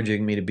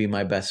encouraging me to be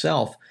my best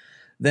self,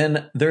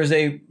 then there's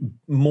a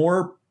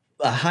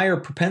higher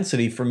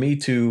propensity for me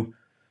to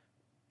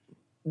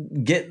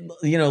get,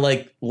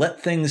 like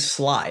let things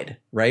slide,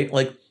 right?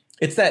 Like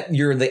it's that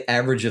you're the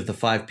average of the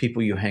 5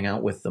 people you hang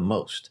out with the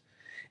most.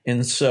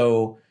 And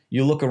so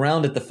you look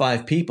around at the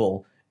 5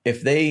 people,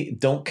 if they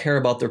don't care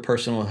about their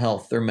personal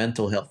health, their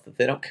mental health, if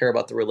they don't care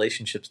about the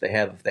relationships they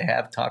have, if they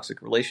have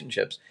toxic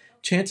relationships,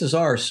 chances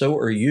are so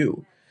are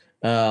you.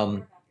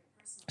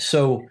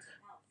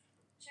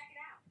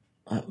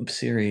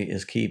 Siri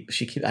is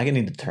I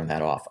need to turn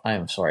that off. I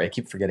am sorry. I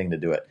keep forgetting to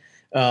do it.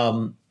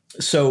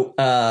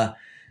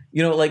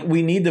 Like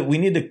we need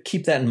to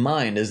keep that in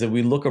mind as that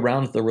we look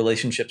around at the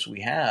relationships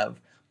we have.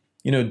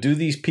 Do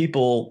these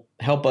people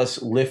help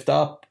us lift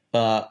up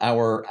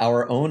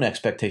our own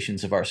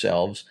expectations of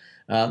ourselves?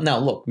 Now,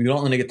 look, we don't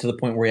want to get to the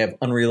point where we have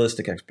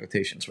unrealistic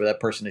expectations, where that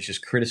person is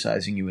just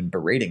criticizing you and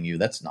berating you.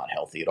 That's not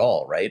healthy at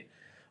all, right?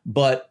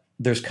 But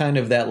there's kind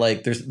of that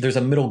like there's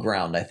a middle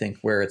ground, I think,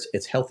 where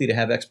it's healthy to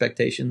have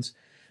expectations,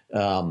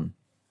 but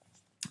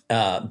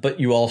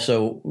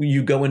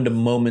you go into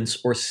moments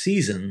or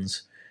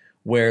seasons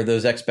where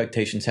those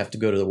expectations have to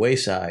go to the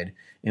wayside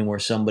and where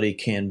somebody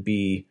can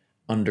be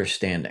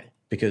understanding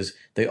because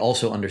they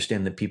also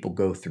understand that people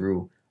go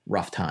through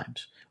rough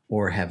times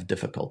or have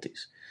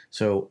difficulties.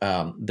 So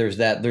there's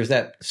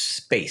that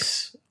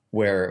space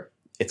where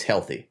it's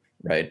healthy,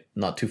 right?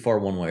 Not too far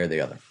one way or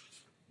the other.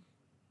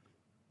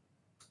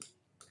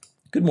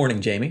 Good morning,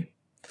 Jamie.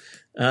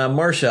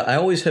 Marcia, I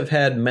always have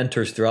had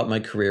mentors throughout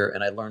my career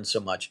and I learned so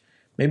much.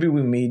 Maybe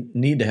we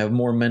need to have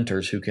more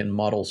mentors who can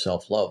model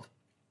self-love.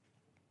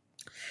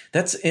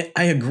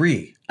 I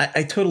agree.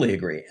 I totally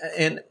agree.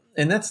 And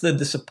that's the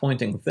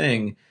disappointing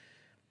thing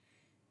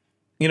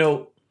you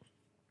know,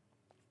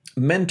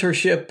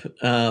 mentorship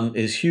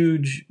is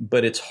huge,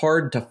 but it's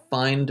hard to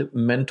find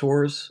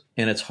mentors,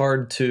 and it's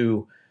hard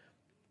to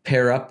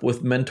pair up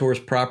with mentors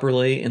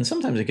properly. And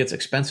sometimes it gets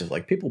expensive.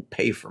 Like, people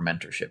pay for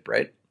mentorship,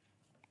 right?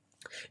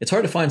 It's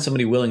hard to find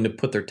somebody willing to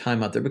put their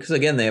time out there because,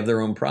 again, they have their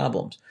own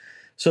problems.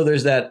 So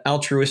there's that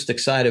altruistic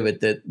side of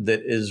it that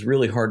is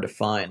really hard to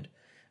find.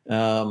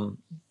 So,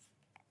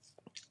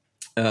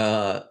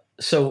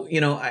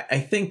 I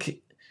think,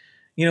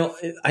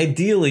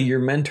 ideally your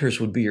mentors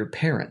would be your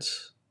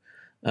parents.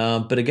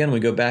 But again, we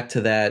go back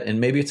to that, and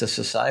maybe it's a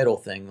societal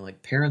thing.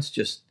 Like, parents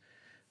just,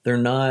 they're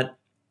not,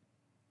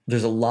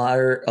 there's a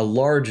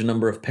large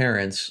number of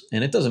parents,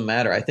 and it doesn't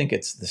matter. I think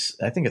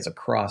it's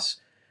across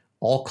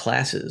all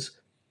classes.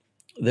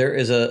 There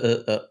is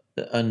a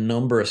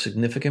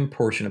significant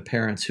portion of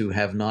parents who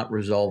have not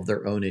resolved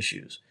their own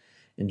issues.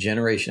 And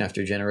generation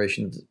after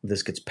generation,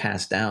 this gets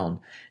passed down.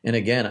 And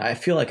again, I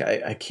feel like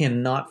I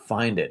cannot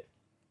find it,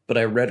 but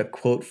I read a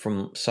quote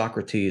from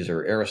Socrates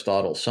or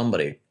Aristotle,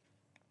 somebody,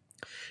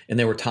 and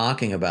they were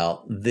talking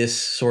about this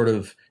sort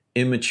of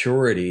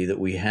immaturity that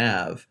we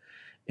have.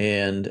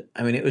 And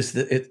I mean, it was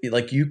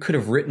like you could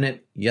have written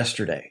it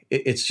yesterday.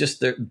 It's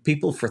just that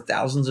people for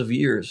thousands of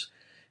years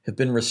have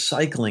been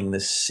recycling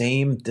this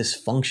same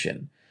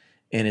dysfunction.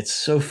 And it's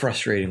so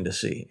frustrating to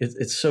see.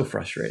 It's so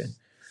frustrating.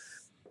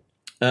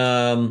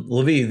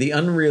 Levi, the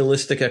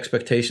unrealistic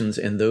expectations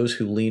and those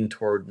who lean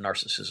toward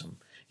narcissism.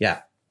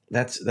 Yeah,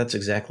 that's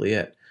exactly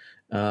it.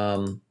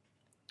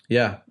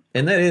 Yeah.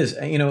 And that is,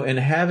 and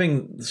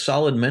having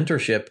solid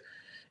mentorship,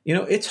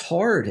 it's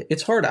hard.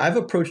 It's hard. I've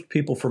approached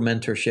people for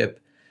mentorship.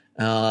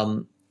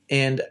 And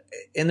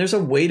there's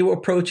a way to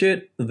approach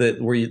it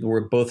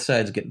where both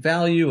sides get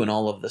value and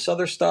all of this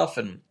other stuff.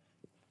 And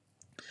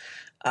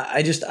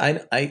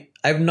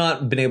I've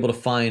not been able to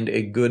find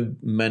a good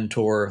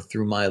mentor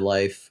through my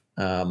life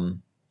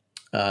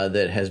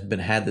that has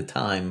had the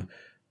time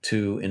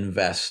to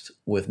invest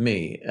with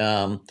me.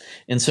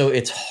 And so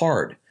it's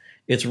hard.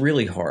 It's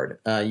really hard.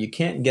 You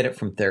can't get it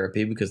from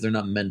therapy because they're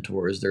not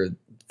mentors, they're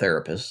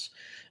therapists.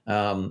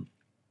 And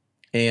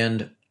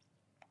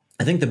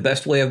I think the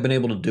best way I've been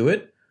able to do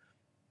it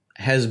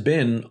has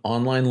been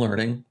online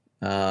learning.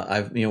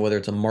 Whether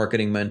it's a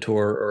marketing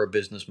mentor or a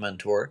business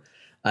mentor,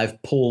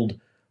 I've pulled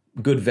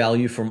good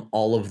value from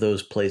all of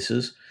those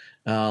places.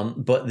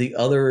 But the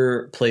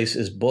other place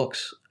is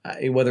books,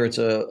 whether it's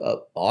a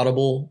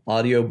Audible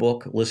audio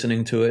book,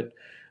 listening to it,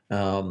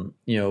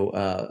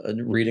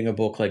 reading a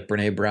book like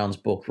Brene Brown's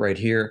book right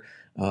here,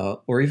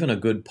 or even a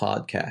good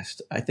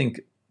podcast. I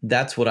think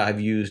that's what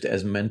I've used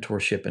as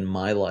mentorship in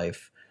my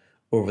life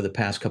over the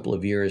past couple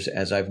of years,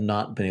 as I've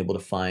not been able to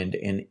find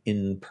an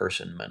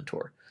in-person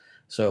mentor.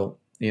 So,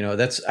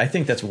 I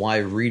think that's why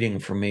reading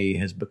for me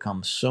has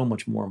become so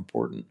much more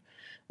important.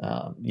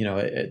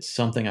 It's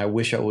something I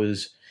wish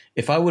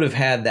if I would have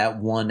had that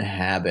one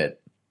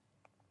habit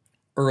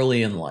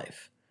early in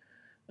life,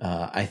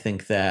 I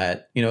think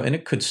that, and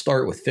it could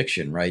start with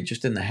fiction, right?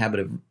 Just in the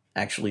habit of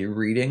actually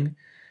reading,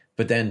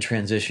 but then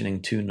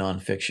transitioning to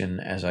nonfiction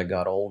as I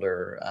got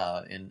older,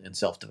 in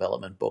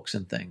self-development books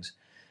and things.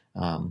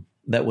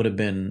 That would have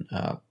been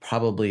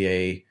probably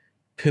a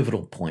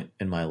pivotal point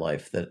in my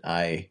life that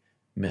I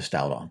missed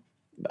out on.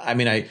 I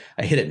mean, I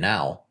hit it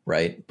now,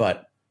 right?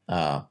 But,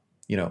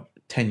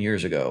 10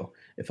 years ago,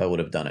 if I would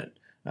have done it,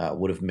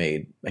 would have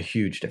made a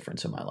huge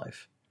difference in my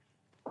life.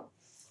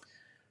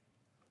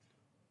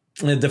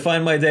 And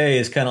Define My Day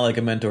is kind of like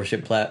a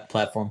mentorship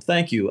platform.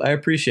 Thank you. I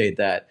appreciate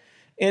that.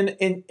 And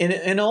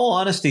in all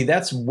honesty,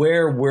 that's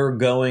where we're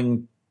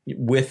going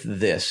with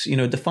this.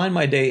 Define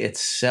My Day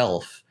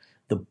itself,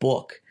 the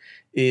book,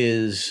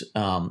 is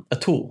a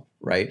tool,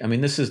 right? I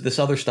mean, this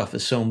other stuff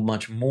is so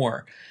much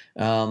more.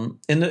 And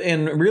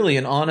really,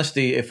 in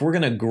honesty, if we're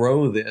going to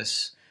grow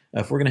this,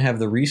 if we're going to have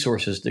the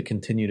resources to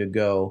continue to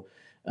go,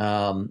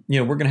 we're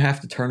going to have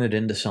to turn it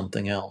into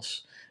something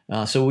else.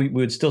 So we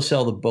would still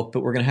sell the book,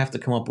 but we're going to have to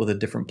come up with a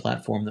different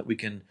platform that we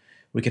can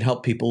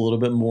help people a little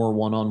bit more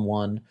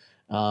one-on-one,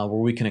 where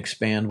we can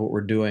expand what we're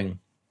doing.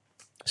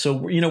 So,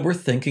 we're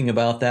thinking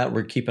about that.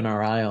 We're keeping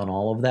our eye on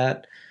all of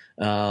that.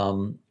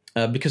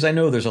 Because I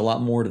know there's a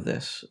lot more to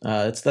this.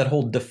 It's that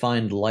whole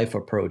defined life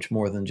approach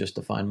more than just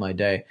Define My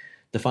Day.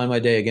 Define My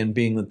Day, again,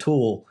 being the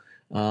tool,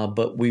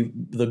 but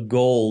the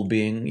goal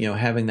being,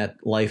 having that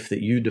life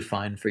that you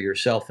define for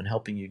yourself and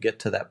helping you get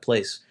to that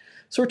place.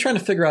 So we're trying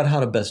to figure out how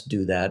to best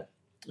do that.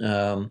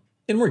 And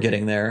we're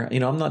getting there.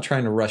 I'm not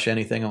trying to rush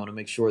anything. I want to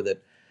make sure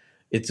that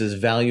it's as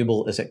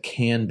valuable as it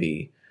can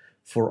be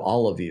for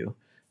all of you.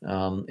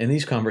 And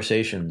these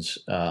conversations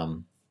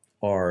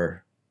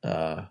are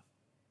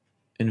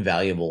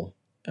invaluable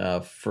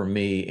for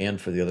me and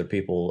for the other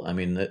people. I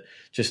mean,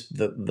 just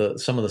the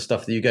some of the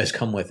stuff that you guys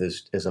come with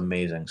is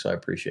amazing. So I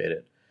appreciate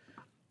it.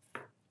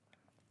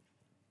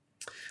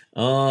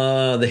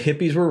 The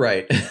hippies were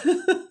right.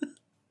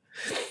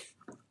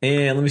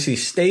 And let me see.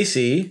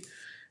 Stacy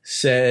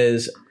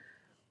says,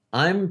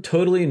 I'm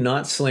totally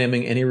not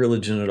slamming any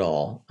religion at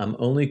all. I'm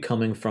only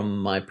coming from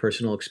my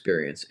personal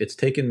experience. It's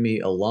taken me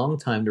a long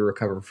time to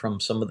recover from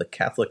some of the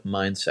Catholic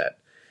mindset.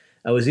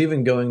 I was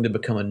even going to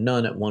become a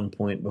nun at one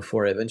point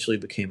before I eventually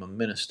became a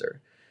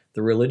minister.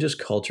 The religious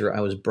culture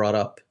I was brought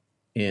up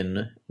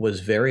in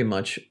was very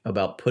much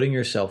about putting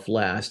yourself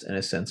last and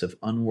a sense of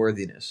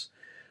unworthiness.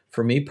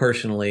 For me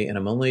personally, and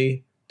I'm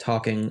only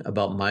talking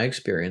about my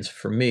experience,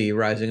 for me,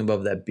 rising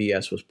above that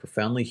BS was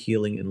profoundly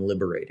healing and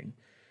liberating.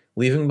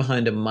 Leaving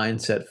behind a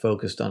mindset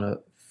focused on a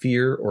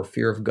fear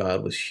of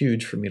God was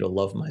huge for me to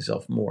love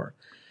myself more.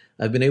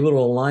 I've been able to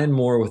align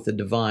more with the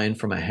divine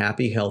from a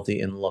happy,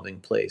 healthy, and loving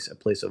place, a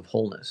place of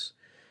wholeness.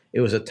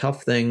 It was a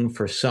tough thing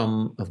for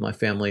some of my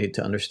family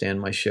to understand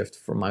my shift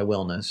for my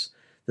wellness,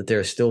 that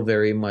they're still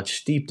very much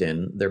steeped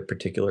in their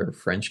particular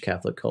French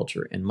Catholic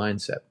culture and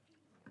mindset.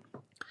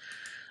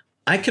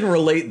 I can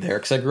relate there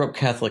because I grew up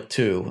Catholic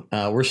too.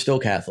 We're still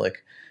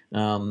Catholic,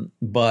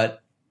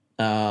 but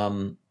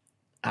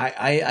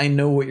I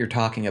know what you're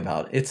talking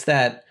about. It's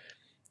that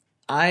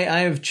I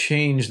have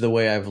changed the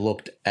way I've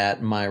looked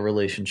at my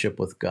relationship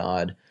with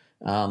God.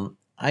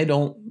 I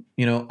don't,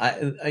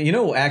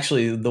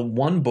 actually, the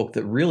one book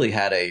that really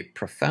had a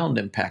profound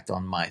impact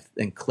on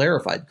and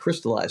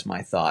crystallized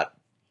my thought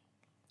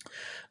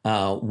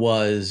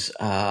was,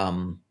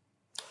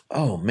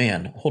 oh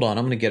man, hold on,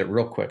 I'm going to get it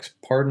real quick.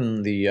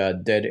 Pardon the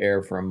dead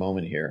air for a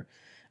moment here.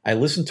 I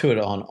listened to it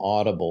on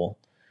Audible.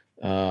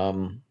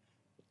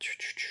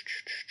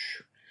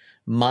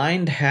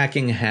 Mind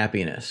Hacking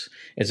Happiness.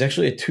 It's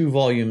actually a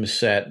 2-volume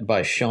set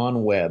by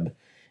Sean Webb,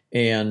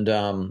 and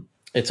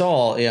it's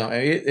all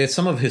it's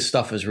some of his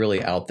stuff is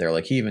really out there.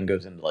 Like he even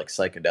goes into like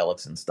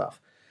psychedelics and stuff.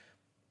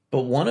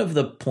 But one of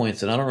the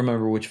points, and I don't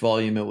remember which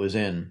volume it was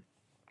in,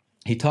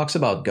 he talks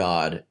about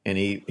God, and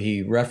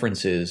he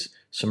references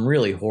some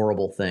really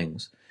horrible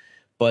things.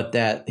 But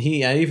I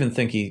even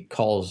think he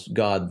calls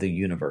God the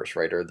universe,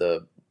 right, or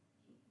the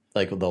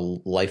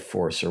life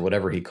force or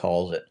whatever he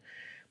calls it.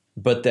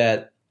 But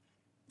that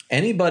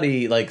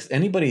anybody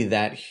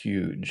that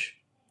huge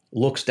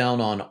looks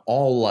down on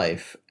all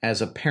life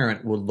as a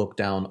parent would look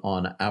down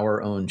on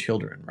our own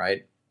children,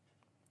 right?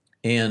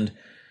 And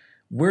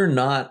we're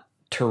not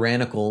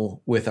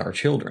tyrannical with our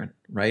children,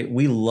 right?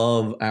 We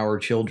love our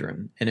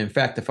children. And in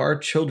fact, if our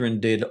children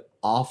did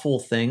awful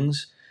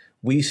things,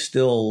 we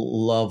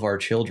still love our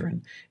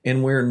children.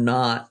 And we're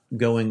not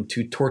going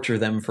to torture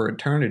them for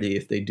eternity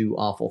if they do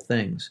awful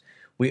things.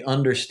 We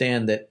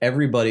understand that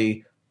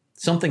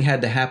something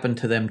had to happen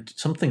to them,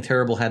 something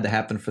terrible had to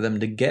happen for them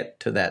to get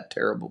to that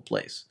terrible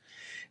place.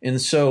 And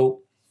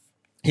so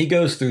he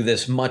goes through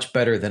this much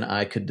better than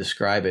I could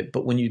describe it.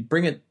 But when you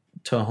bring it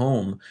to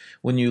home,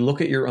 when you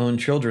look at your own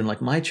children, like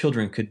my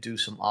children could do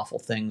some awful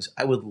things,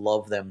 I would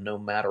love them no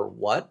matter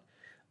what,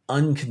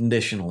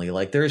 unconditionally.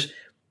 Like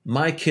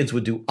my kids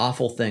would do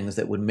awful things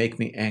that would make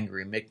me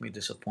angry, make me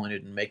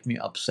disappointed, and make me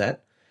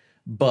upset,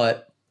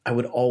 but I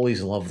would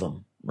always love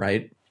them,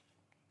 right?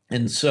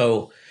 And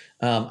so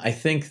I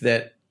think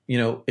that,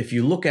 if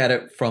you look at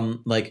it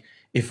from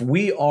if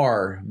we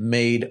are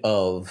made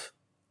of,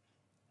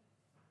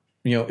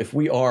 if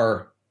we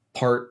are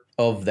part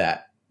of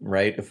that,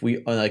 right? If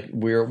we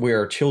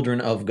we're children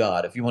of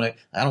God. If you want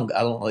to, I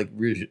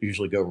don't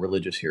usually go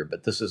religious here,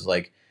 but this is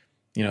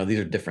these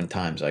are different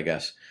times, I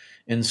guess.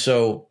 And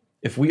so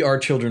if we are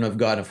children of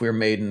God, if we're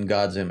made in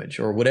God's image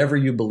or whatever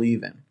you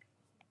believe in,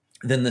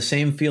 then the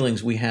same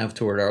feelings we have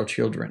toward our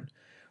children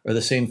are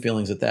the same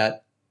feelings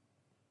that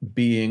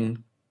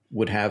being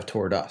would have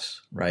toward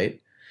us,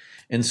 right?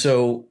 And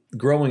so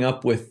growing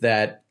up with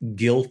that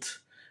guilt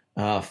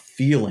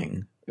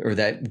feeling or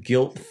that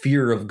guilt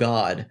fear of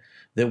God,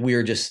 that we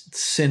are just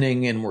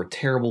sinning and we're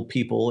terrible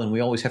people and we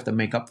always have to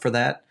make up for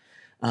that.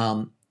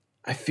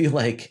 I feel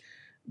like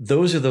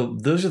those are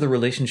the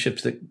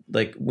relationships that,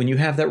 when you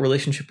have that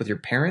relationship with your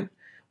parent,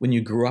 when you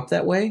grew up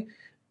that way,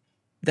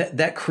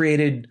 that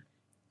created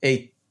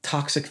a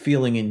toxic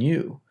feeling in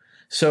you.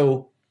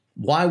 So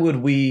why would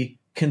we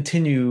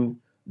continue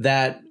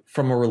that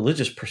from a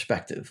religious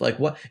perspective? Like,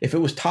 what if it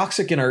was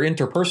toxic in our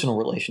interpersonal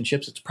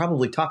relationships? It's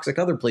probably toxic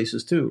other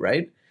places too,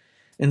 right?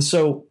 And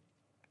so,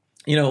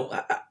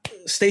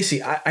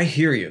 Stacy, I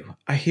hear you.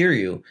 I hear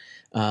you.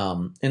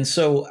 And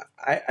so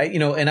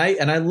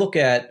I look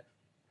at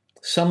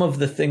some of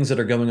the things that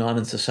are going on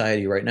in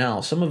society right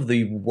now. Some of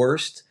the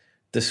worst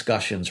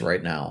discussions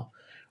right now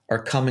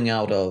are coming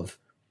out of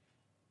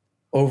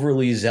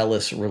overly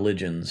zealous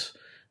religions,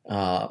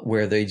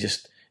 where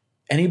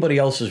anybody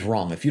else is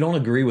wrong. If you don't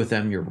agree with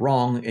them, you're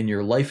wrong, and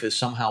your life is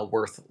somehow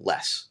worth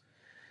less.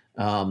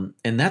 And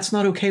that's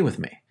not okay with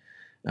me.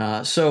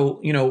 So,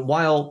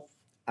 while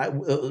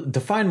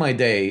Define My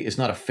Day is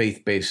not a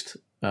faith-based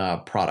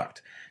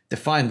product,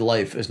 Defined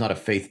Life is not a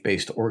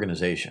faith-based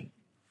organization.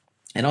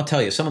 And I'll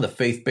tell you, some of the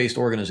faith-based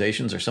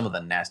organizations are some of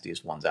the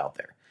nastiest ones out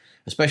there,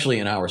 especially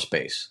in our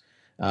space.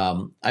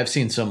 I've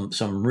seen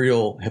some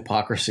real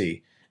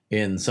hypocrisy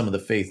in some of the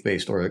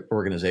faith-based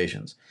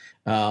organizations.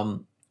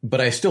 But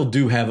I still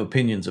do have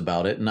opinions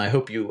about it, and I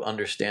hope you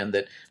understand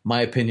that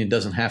my opinion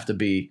doesn't have to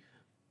be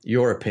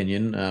your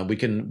opinion.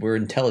 We're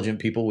intelligent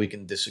people. We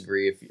can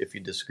disagree if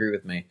you disagree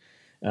with me.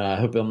 I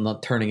hope I'm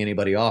not turning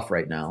anybody off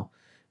right now,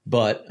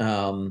 but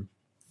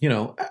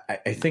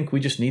I think we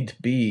just need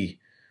to be.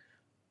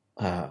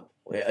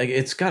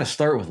 It's got to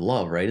start with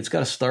love, right? It's got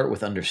to start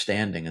with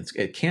understanding.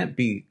 It can't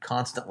be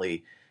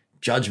constantly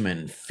judgment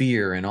and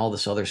fear and all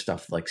this other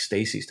stuff like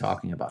Stacy's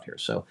talking about here.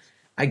 So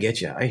I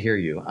get you. I hear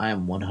you. I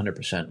am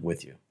 100%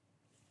 with you.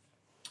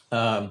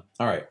 All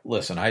right,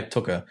 listen, I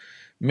took a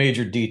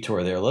major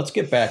detour there. Let's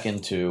get back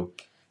into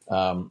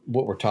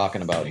what we're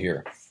talking about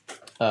here.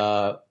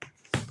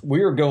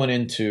 We are going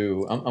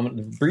into,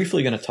 I'm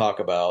briefly going to talk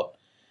about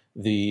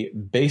the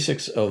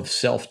basics of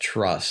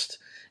self-trust.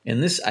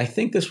 And this, I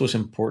think this was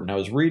important. I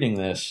was reading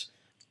this,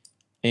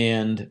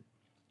 and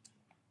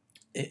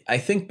I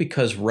think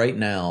because right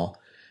now,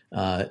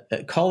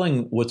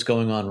 calling what's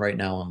going on right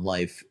now in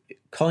life,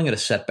 calling it a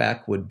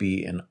setback would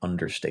be an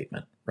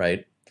understatement,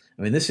 right?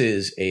 I mean, this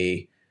is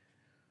a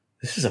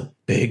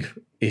big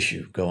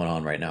issue going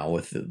on right now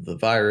with the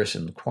virus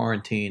and the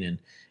quarantine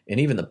and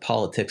even the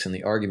politics and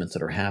the arguments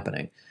that are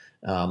happening.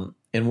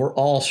 And we're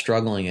all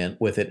struggling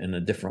with it in a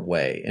different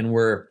way. And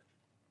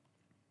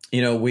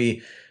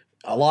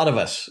a lot of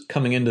us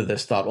coming into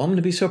this thought, well, I'm going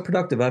to be so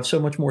productive. I have so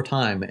much more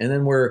time. And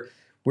then we're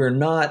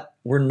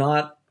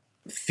not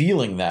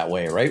feeling that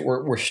way, right?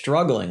 We're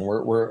struggling.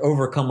 We're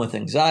overcome with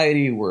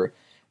anxiety. We're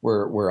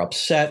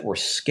upset. We're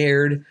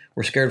scared.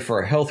 We're scared for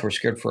our health. We're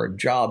scared for our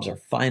jobs, our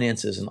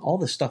finances, and all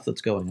the stuff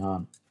that's going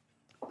on.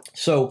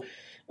 So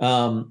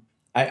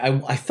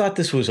I thought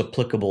this was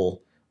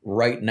applicable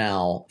right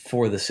now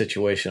for the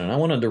situation, and I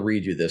wanted to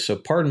read you this. So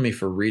pardon me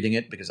for reading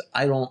it because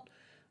I don't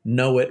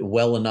know it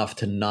well enough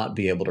to not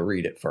be able to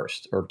read it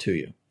first or to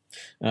you.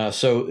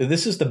 So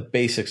this is the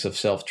basics of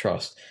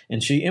self-trust,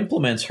 and she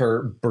implements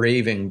her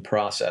braving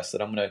process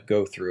that I'm going to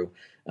go through,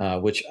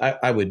 which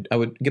I would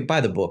get buy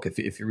the book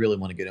if you really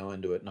want to get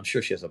into it. And I'm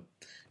sure she has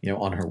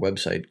on her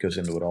website goes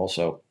into it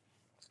also,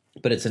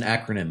 but it's an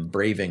acronym.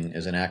 Braving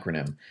is an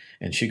acronym,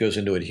 and she goes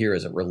into it here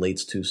as it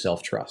relates to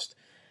self-trust.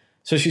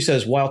 So she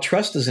says, while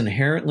trust is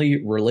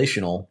inherently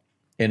relational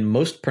and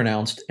most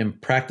pronounced in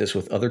practice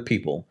with other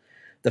people,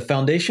 the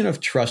foundation of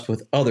trust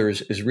with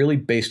others is really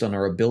based on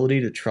our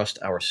ability to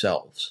trust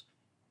ourselves.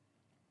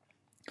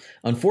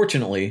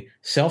 Unfortunately,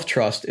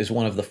 self-trust is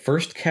one of the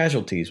first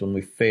casualties when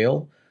we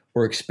fail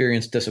or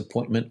experience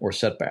disappointment or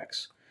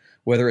setbacks.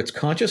 Whether it's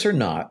conscious or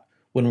not,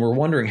 when we're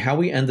wondering how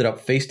we ended up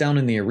face down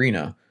in the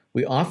arena,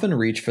 we often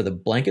reach for the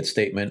blanket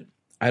statement,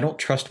 I don't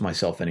trust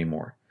myself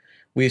anymore.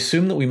 We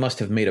assume that we must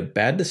have made a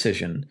bad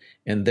decision,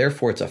 and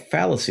therefore it's a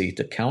fallacy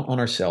to count on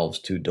ourselves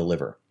to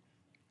deliver.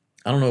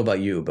 I don't know about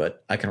you,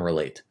 but I can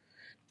relate.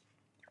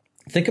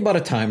 Think about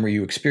a time where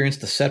you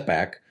experienced a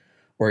setback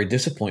or a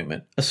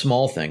disappointment, a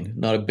small thing,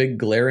 not a big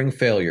glaring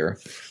failure,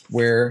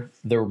 where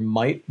there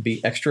might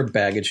be extra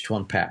baggage to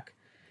unpack.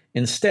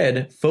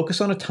 Instead,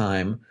 focus on a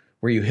time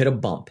where you hit a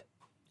bump,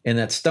 and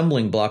that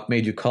stumbling block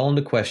made you call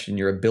into question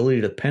your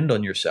ability to depend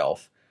on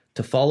yourself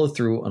to follow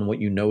through on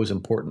what you know is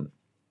important.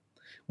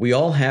 We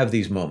all have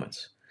these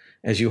moments.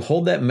 As you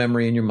hold that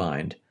memory in your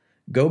mind,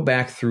 go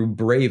back through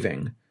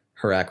Braving,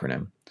 her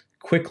acronym,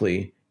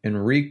 quickly and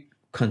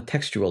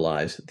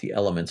recontextualize the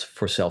elements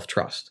for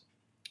self-trust.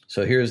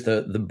 So here's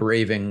the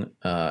Braving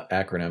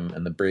acronym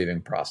and the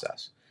Braving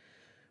process.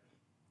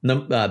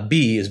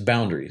 B is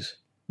boundaries.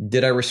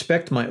 Did I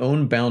respect my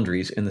own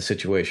boundaries in the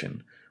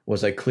situation?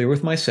 Was I clear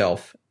with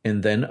myself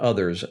and then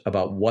others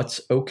about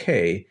what's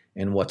okay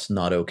and what's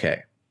not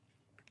okay?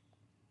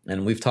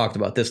 And we've talked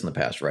about this in the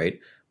past, right?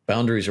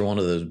 Boundaries are one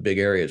of those big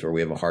areas where we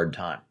have a hard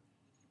time.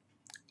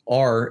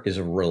 R is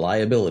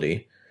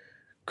reliability.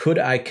 Could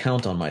I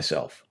count on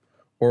myself?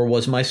 Or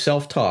was my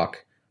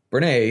self-talk,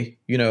 Brene,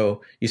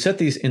 you set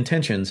these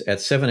intentions at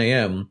 7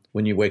 a.m.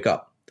 when you wake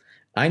up.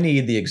 I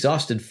need the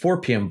exhausted 4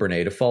 p.m.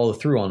 Brene to follow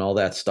through on all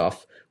that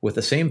stuff with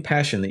the same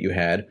passion that you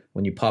had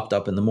when you popped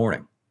up in the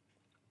morning.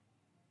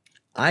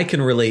 I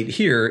can relate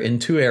here in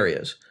 2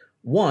 areas.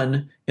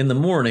 One, in the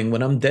morning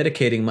when I'm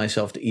dedicating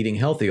myself to eating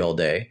healthy all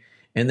day,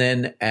 and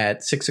then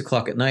at 6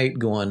 o'clock at night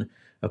going,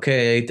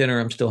 okay, I ate dinner,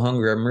 I'm still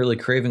hungry, I'm really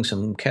craving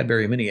some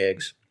Cadbury mini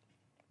eggs.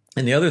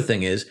 And the other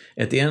thing is,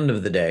 at the end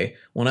of the day,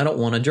 when I don't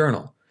want to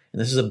journal,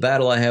 and this is a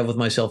battle I have with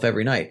myself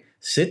every night,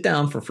 sit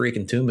down for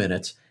freaking 2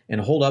 minutes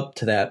and hold up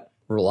to that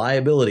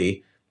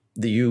reliability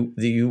that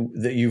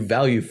you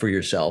value for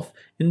yourself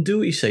and do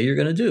what you say you're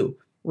going to do.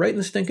 Write in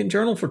the stinking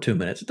journal for 2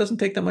 minutes. It doesn't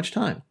take that much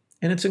time,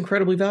 and it's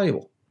incredibly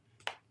valuable.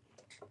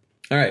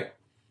 All right.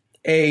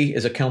 A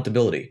is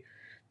accountability.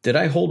 Did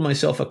I hold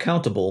myself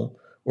accountable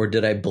or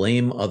did I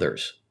blame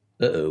others?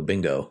 Uh-oh,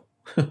 bingo.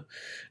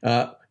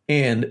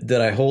 And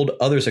did I hold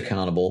others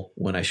accountable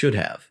when I should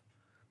have?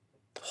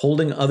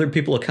 Holding other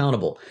people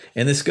accountable.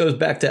 And this goes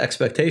back to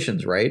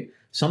expectations, right?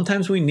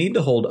 Sometimes we need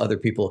to hold other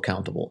people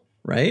accountable,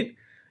 right?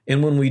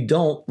 And when we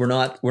don't, we're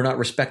not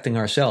respecting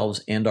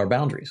ourselves and our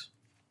boundaries.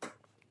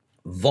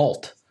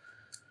 Vault.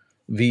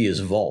 V is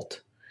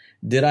vault.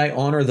 Did I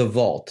honor the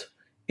vault?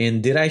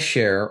 And did I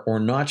share or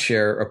not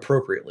share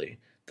appropriately?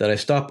 That I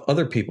stop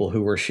other people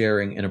who were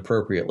sharing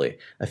inappropriately?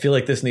 I feel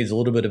like this needs a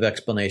little bit of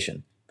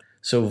explanation.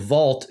 So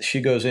vault,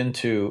 she goes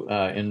into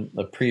in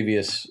the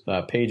previous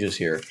pages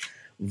here.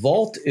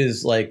 Vault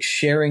is like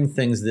sharing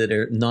things that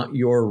are not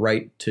your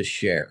right to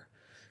share.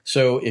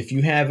 So if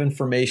you have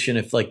information,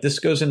 if like this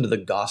goes into the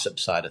gossip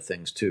side of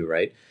things too,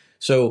 right?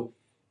 So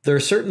there are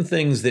certain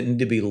things that need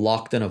to be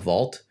locked in a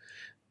vault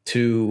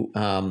to,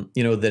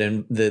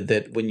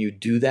 that when you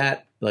do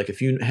that, like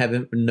if you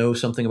haven't know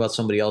something about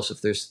somebody else,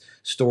 if there's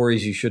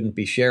stories you shouldn't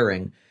be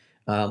sharing,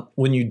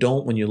 when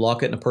you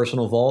lock it in a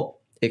personal vault,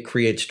 it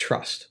creates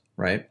trust,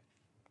 right?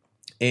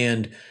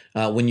 And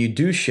when you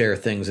do share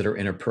things that are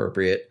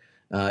inappropriate,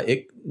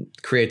 it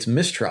creates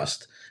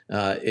mistrust.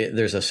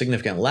 There's a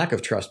significant lack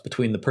of trust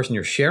between the person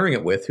you're sharing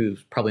it with,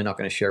 who's probably not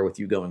going to share with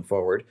you going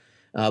forward,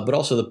 but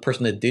also the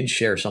person that did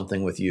share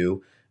something with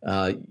you.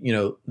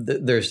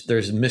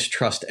 There's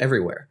mistrust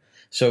everywhere.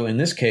 So in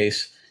this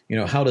case,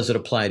 how does it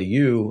apply to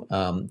you?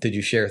 Did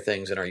you share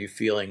things, and are you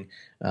feeling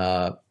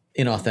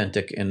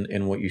inauthentic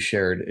in what you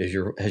shared?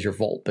 Has your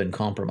vault been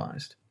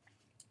compromised?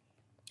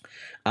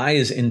 I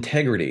is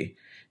integrity.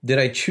 Did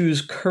I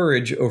choose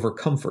courage over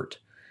comfort?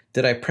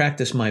 Did I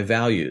practice my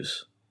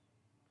values?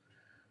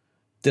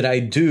 Did I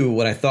do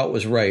what I thought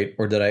was right,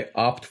 or did I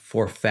opt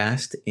for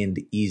fast and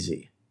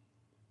easy?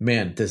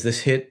 Man, does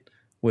this hit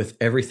with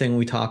everything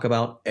we talk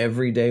about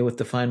every day with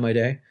Define My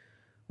Day,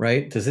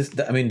 right?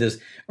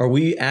 Are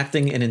we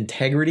acting in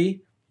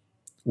integrity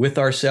with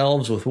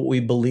ourselves, with what we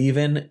believe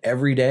in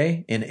every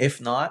day? And if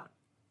not,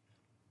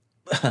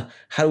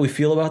 how do we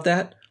feel about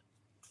that?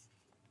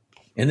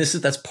 And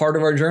that's part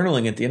of our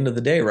journaling at the end of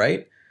the day,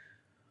 right?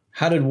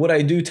 How did what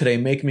I do today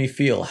make me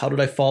feel? How did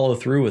I follow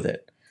through with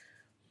it?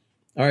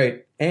 All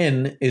right.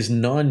 N is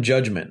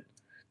non-judgment.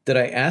 Did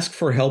I ask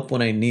for help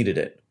when I needed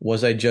it?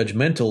 Was I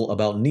judgmental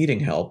about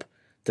needing help?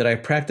 Did I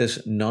practice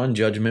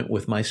non-judgment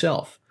with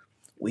myself?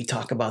 We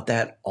talk about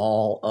that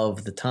all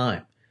of the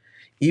time.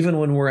 Even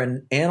when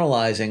we're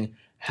analyzing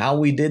how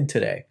we did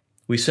today,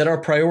 we set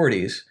our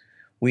priorities.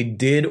 We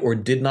did or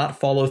did not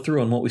follow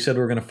through on what we said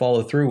we were going to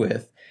follow through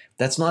with.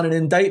 That's not an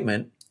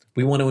indictment.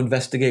 We want to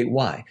investigate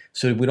why.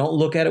 So we don't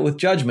look at it with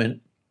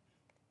judgment,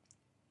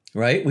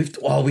 right? We've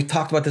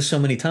talked about this so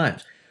many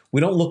times. We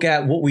don't look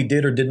at what we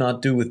did or did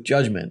not do with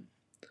judgment.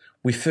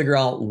 We figure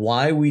out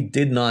why we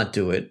did not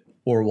do it,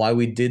 or why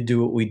we did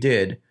do what we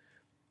did,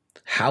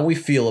 how we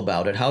feel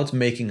about it, how it's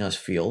making us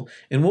feel,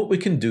 and what we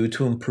can do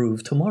to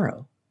improve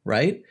tomorrow,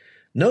 right?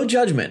 No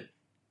judgment,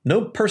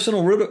 no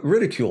personal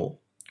ridicule.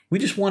 We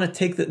just want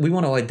to we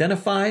want to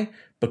identify,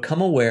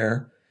 become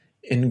aware,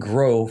 and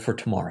grow for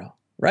tomorrow,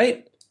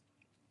 right?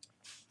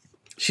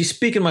 She's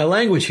speaking my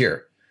language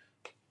here.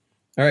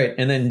 All right,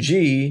 and then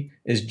G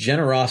is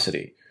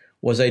generosity.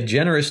 Was I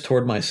generous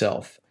toward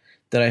myself?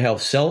 Did I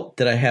have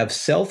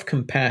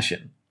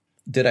self-compassion?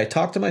 Did I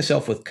talk to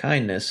myself with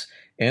kindness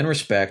and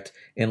respect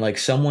and like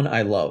someone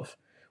I love?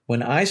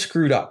 When I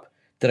screwed up,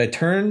 did I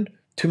turn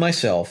to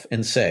myself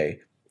and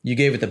say, you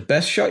gave it the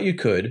best shot you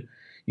could,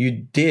 you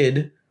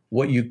did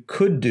what you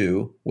could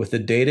do with the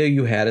data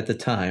you had at the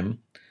time,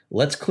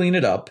 let's clean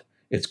it up,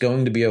 it's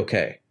going to be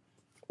okay?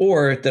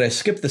 Or did I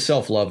skip the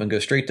self-love and go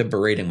straight to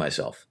berating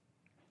myself?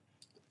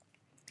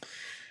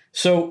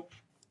 So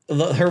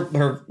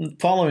her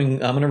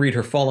following, I'm going to read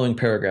her following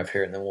paragraph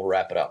here and then we'll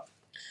wrap it up.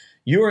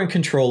 You are in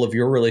control of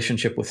your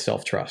relationship with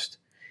self-trust,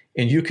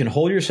 and you can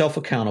hold yourself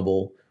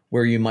accountable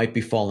where you might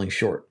be falling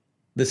short.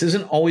 This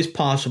isn't always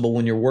possible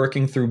when you're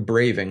working through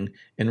braving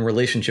in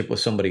relationship with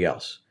somebody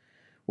else,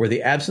 where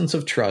the absence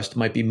of trust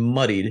might be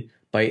muddied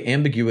by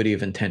ambiguity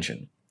of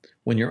intention.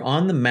 When you're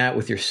on the mat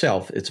with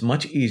yourself, it's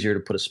much easier to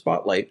put a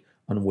spotlight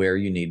on where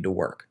you need to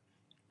work.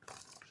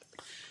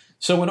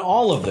 So in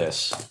all of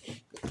this,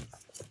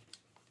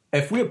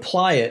 if we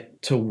apply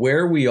it to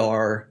where we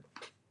are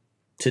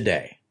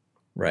today,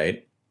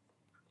 right?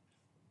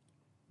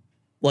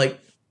 Like,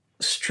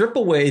 strip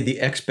away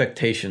the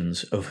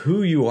expectations of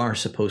who you are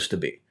supposed to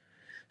be.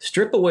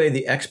 Strip away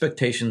the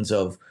expectations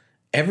of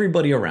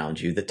everybody around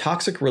you, the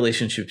toxic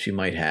relationships you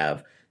might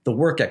have, the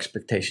work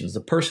expectations,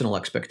 the personal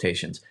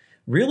expectations.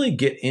 Really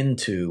get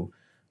into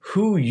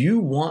who you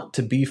want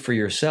to be for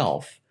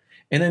yourself,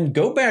 and then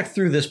go back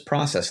through this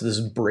process, this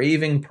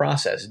braving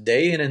process,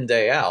 day in and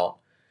day out,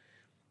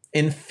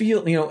 and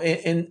feel,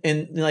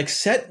 and like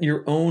set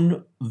your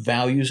own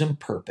values and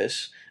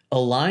purpose,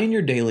 align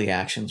your daily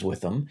actions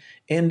with them,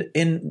 and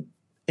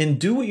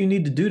do what you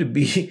need to do to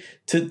be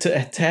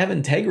to have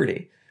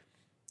integrity,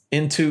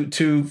 and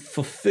to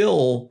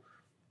fulfill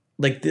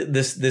like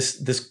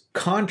this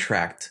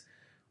contract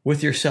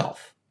with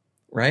yourself,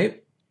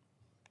 right?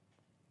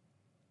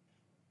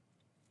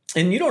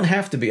 And you don't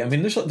have to be. I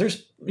mean,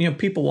 there's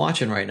people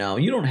watching right now.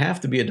 You don't have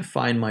to be a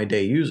Define My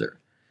Day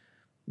user.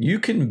 You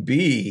can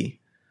be.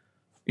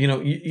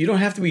 You don't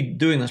have to be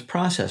doing this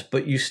process,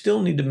 but you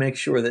still need to make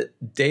sure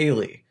that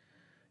daily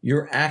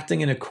you're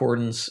acting in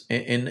accordance,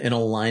 in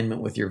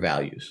alignment with your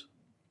values.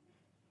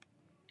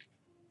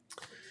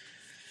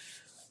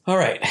 All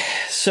right.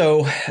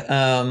 So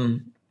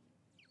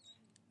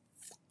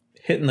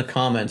hitting the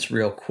comments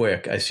real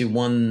quick. I see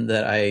one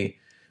that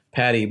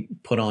Patty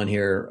put on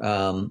here.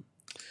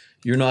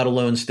 You're not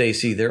alone,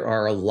 Stacy. There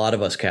are a lot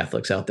of us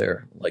Catholics out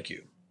there like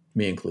you,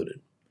 me included.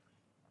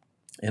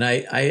 And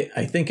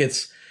I think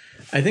it's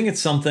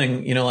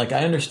something, like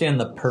I understand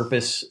the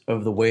purpose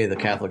of the way the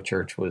Catholic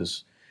Church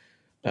was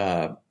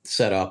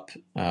set up.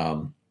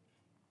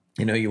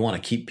 You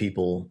want to keep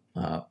people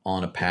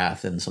on a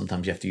path, and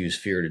sometimes you have to use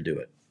fear to do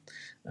it.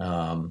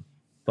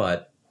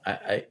 But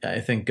I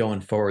think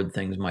going forward,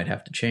 things might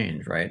have to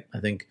change, right? I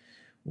think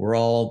we're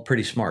all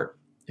pretty smart,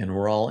 and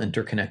we're all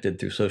interconnected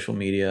through social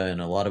media and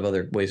a lot of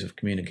other ways of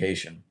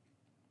communication.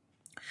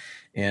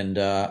 And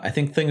I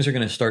think things are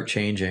going to start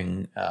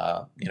changing,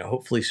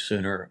 hopefully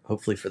sooner,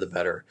 hopefully for the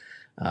better.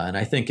 And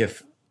I think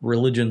if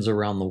religions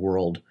around the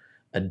world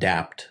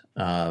adapt,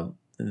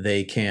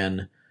 they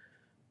can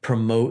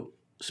promote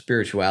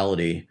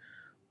spirituality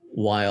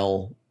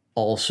while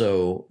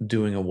also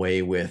doing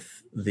away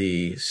with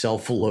the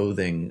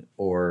self-loathing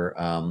or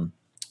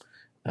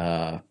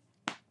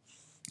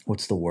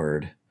what's the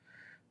word?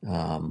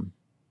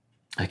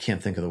 I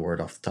can't think of the word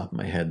off the top of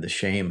my head. The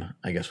shame,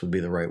 I guess, would be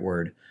the right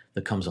word,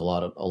 that comes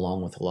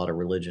along with a lot of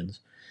religions.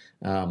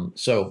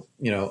 So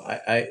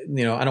I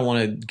don't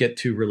want to get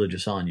too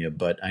religious on you,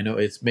 but I know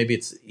maybe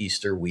it's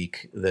Easter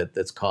week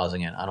that's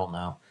causing it. I don't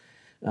know.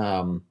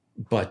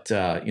 But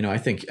I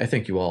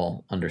think you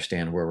all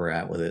understand where we're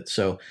at with it.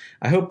 So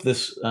I hope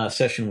this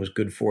session was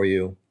good for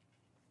you.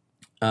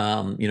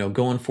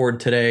 Going forward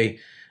today,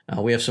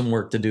 we have some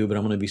work to do, but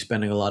I'm going to be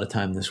spending a lot of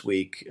time this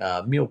week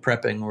meal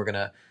prepping. We're going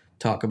to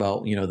talk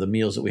about the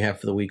meals that we have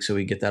for the week, so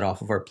we get that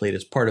off of our plate.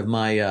 It's part of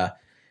my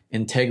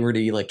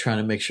integrity, like trying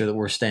to make sure that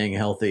we're staying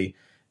healthy.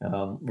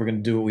 We're going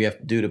to do what we have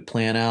to do to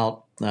plan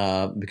out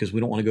because we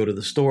don't want to go to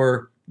the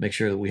store. Make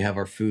sure that we have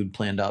our food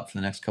planned out for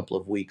the next couple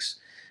of weeks.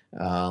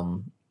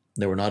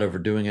 That we're not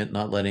overdoing it,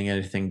 not letting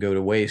anything go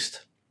to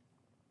waste.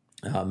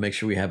 Make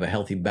sure we have a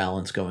healthy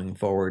balance going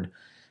forward,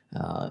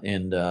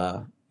 and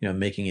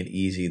making it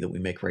easy that we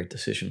make right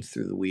decisions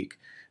through the week.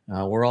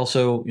 We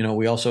also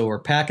are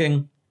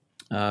packing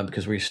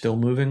because we're still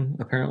moving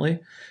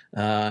apparently,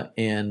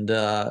 and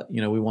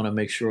we want to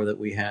make sure that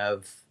we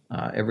have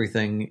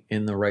everything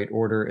in the right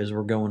order as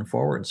we're going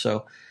forward.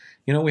 So,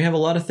 we have a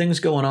lot of things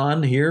going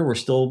on here. We're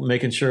still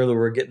making sure that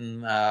we're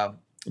getting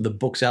the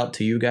books out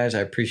to you guys.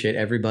 I appreciate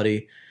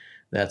everybody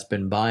that's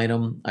been buying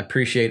them. I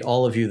appreciate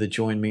all of you that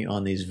join me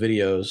on these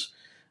videos.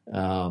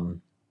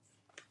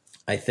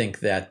 I think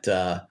that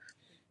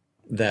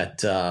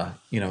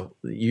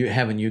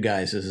having you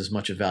guys is as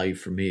much a value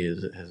for me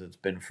as it's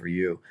been for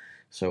you.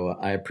 So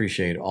I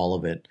appreciate all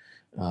of it.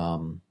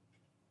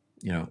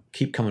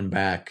 Keep coming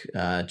back.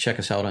 Check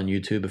us out on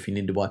YouTube if you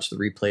need to watch the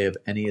replay of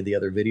any of the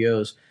other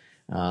videos.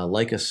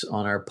 Like us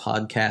on our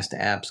podcast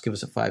apps. Give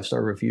us a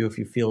 5-star review if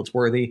you feel it's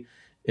worthy.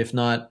 If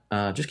not,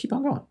 just keep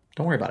on going.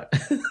 Don't worry about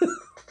it.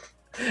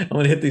 I'm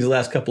going to hit these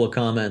last couple of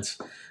comments.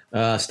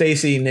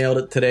 Stacy nailed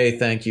it today.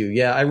 Thank you.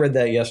 Yeah, I read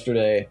that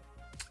yesterday,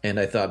 and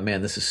I thought,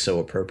 man, this is so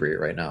appropriate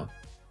right now.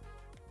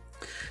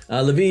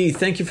 Levi,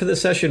 thank you for the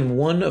session.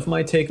 One of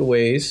my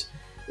takeaways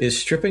is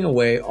stripping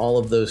away all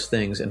of those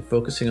things and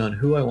focusing on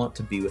who I want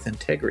to be with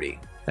integrity.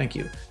 Thank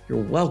you.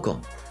 You're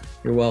welcome.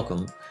 You're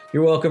welcome.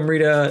 You're welcome,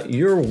 Rita.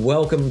 You're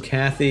welcome,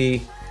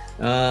 Kathy.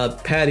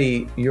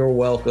 Patty, you're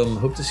welcome.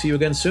 Hope to see you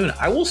again soon.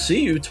 I will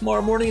see you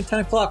tomorrow morning at 10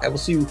 o'clock. I will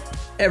see you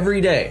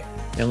every day.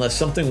 Unless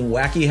something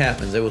wacky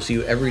happens, I will see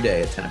you every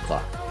day at 10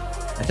 o'clock.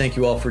 I thank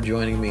you all for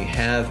joining me.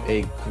 Have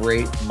a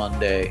great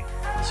Monday.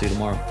 I'll see you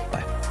tomorrow.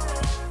 Bye.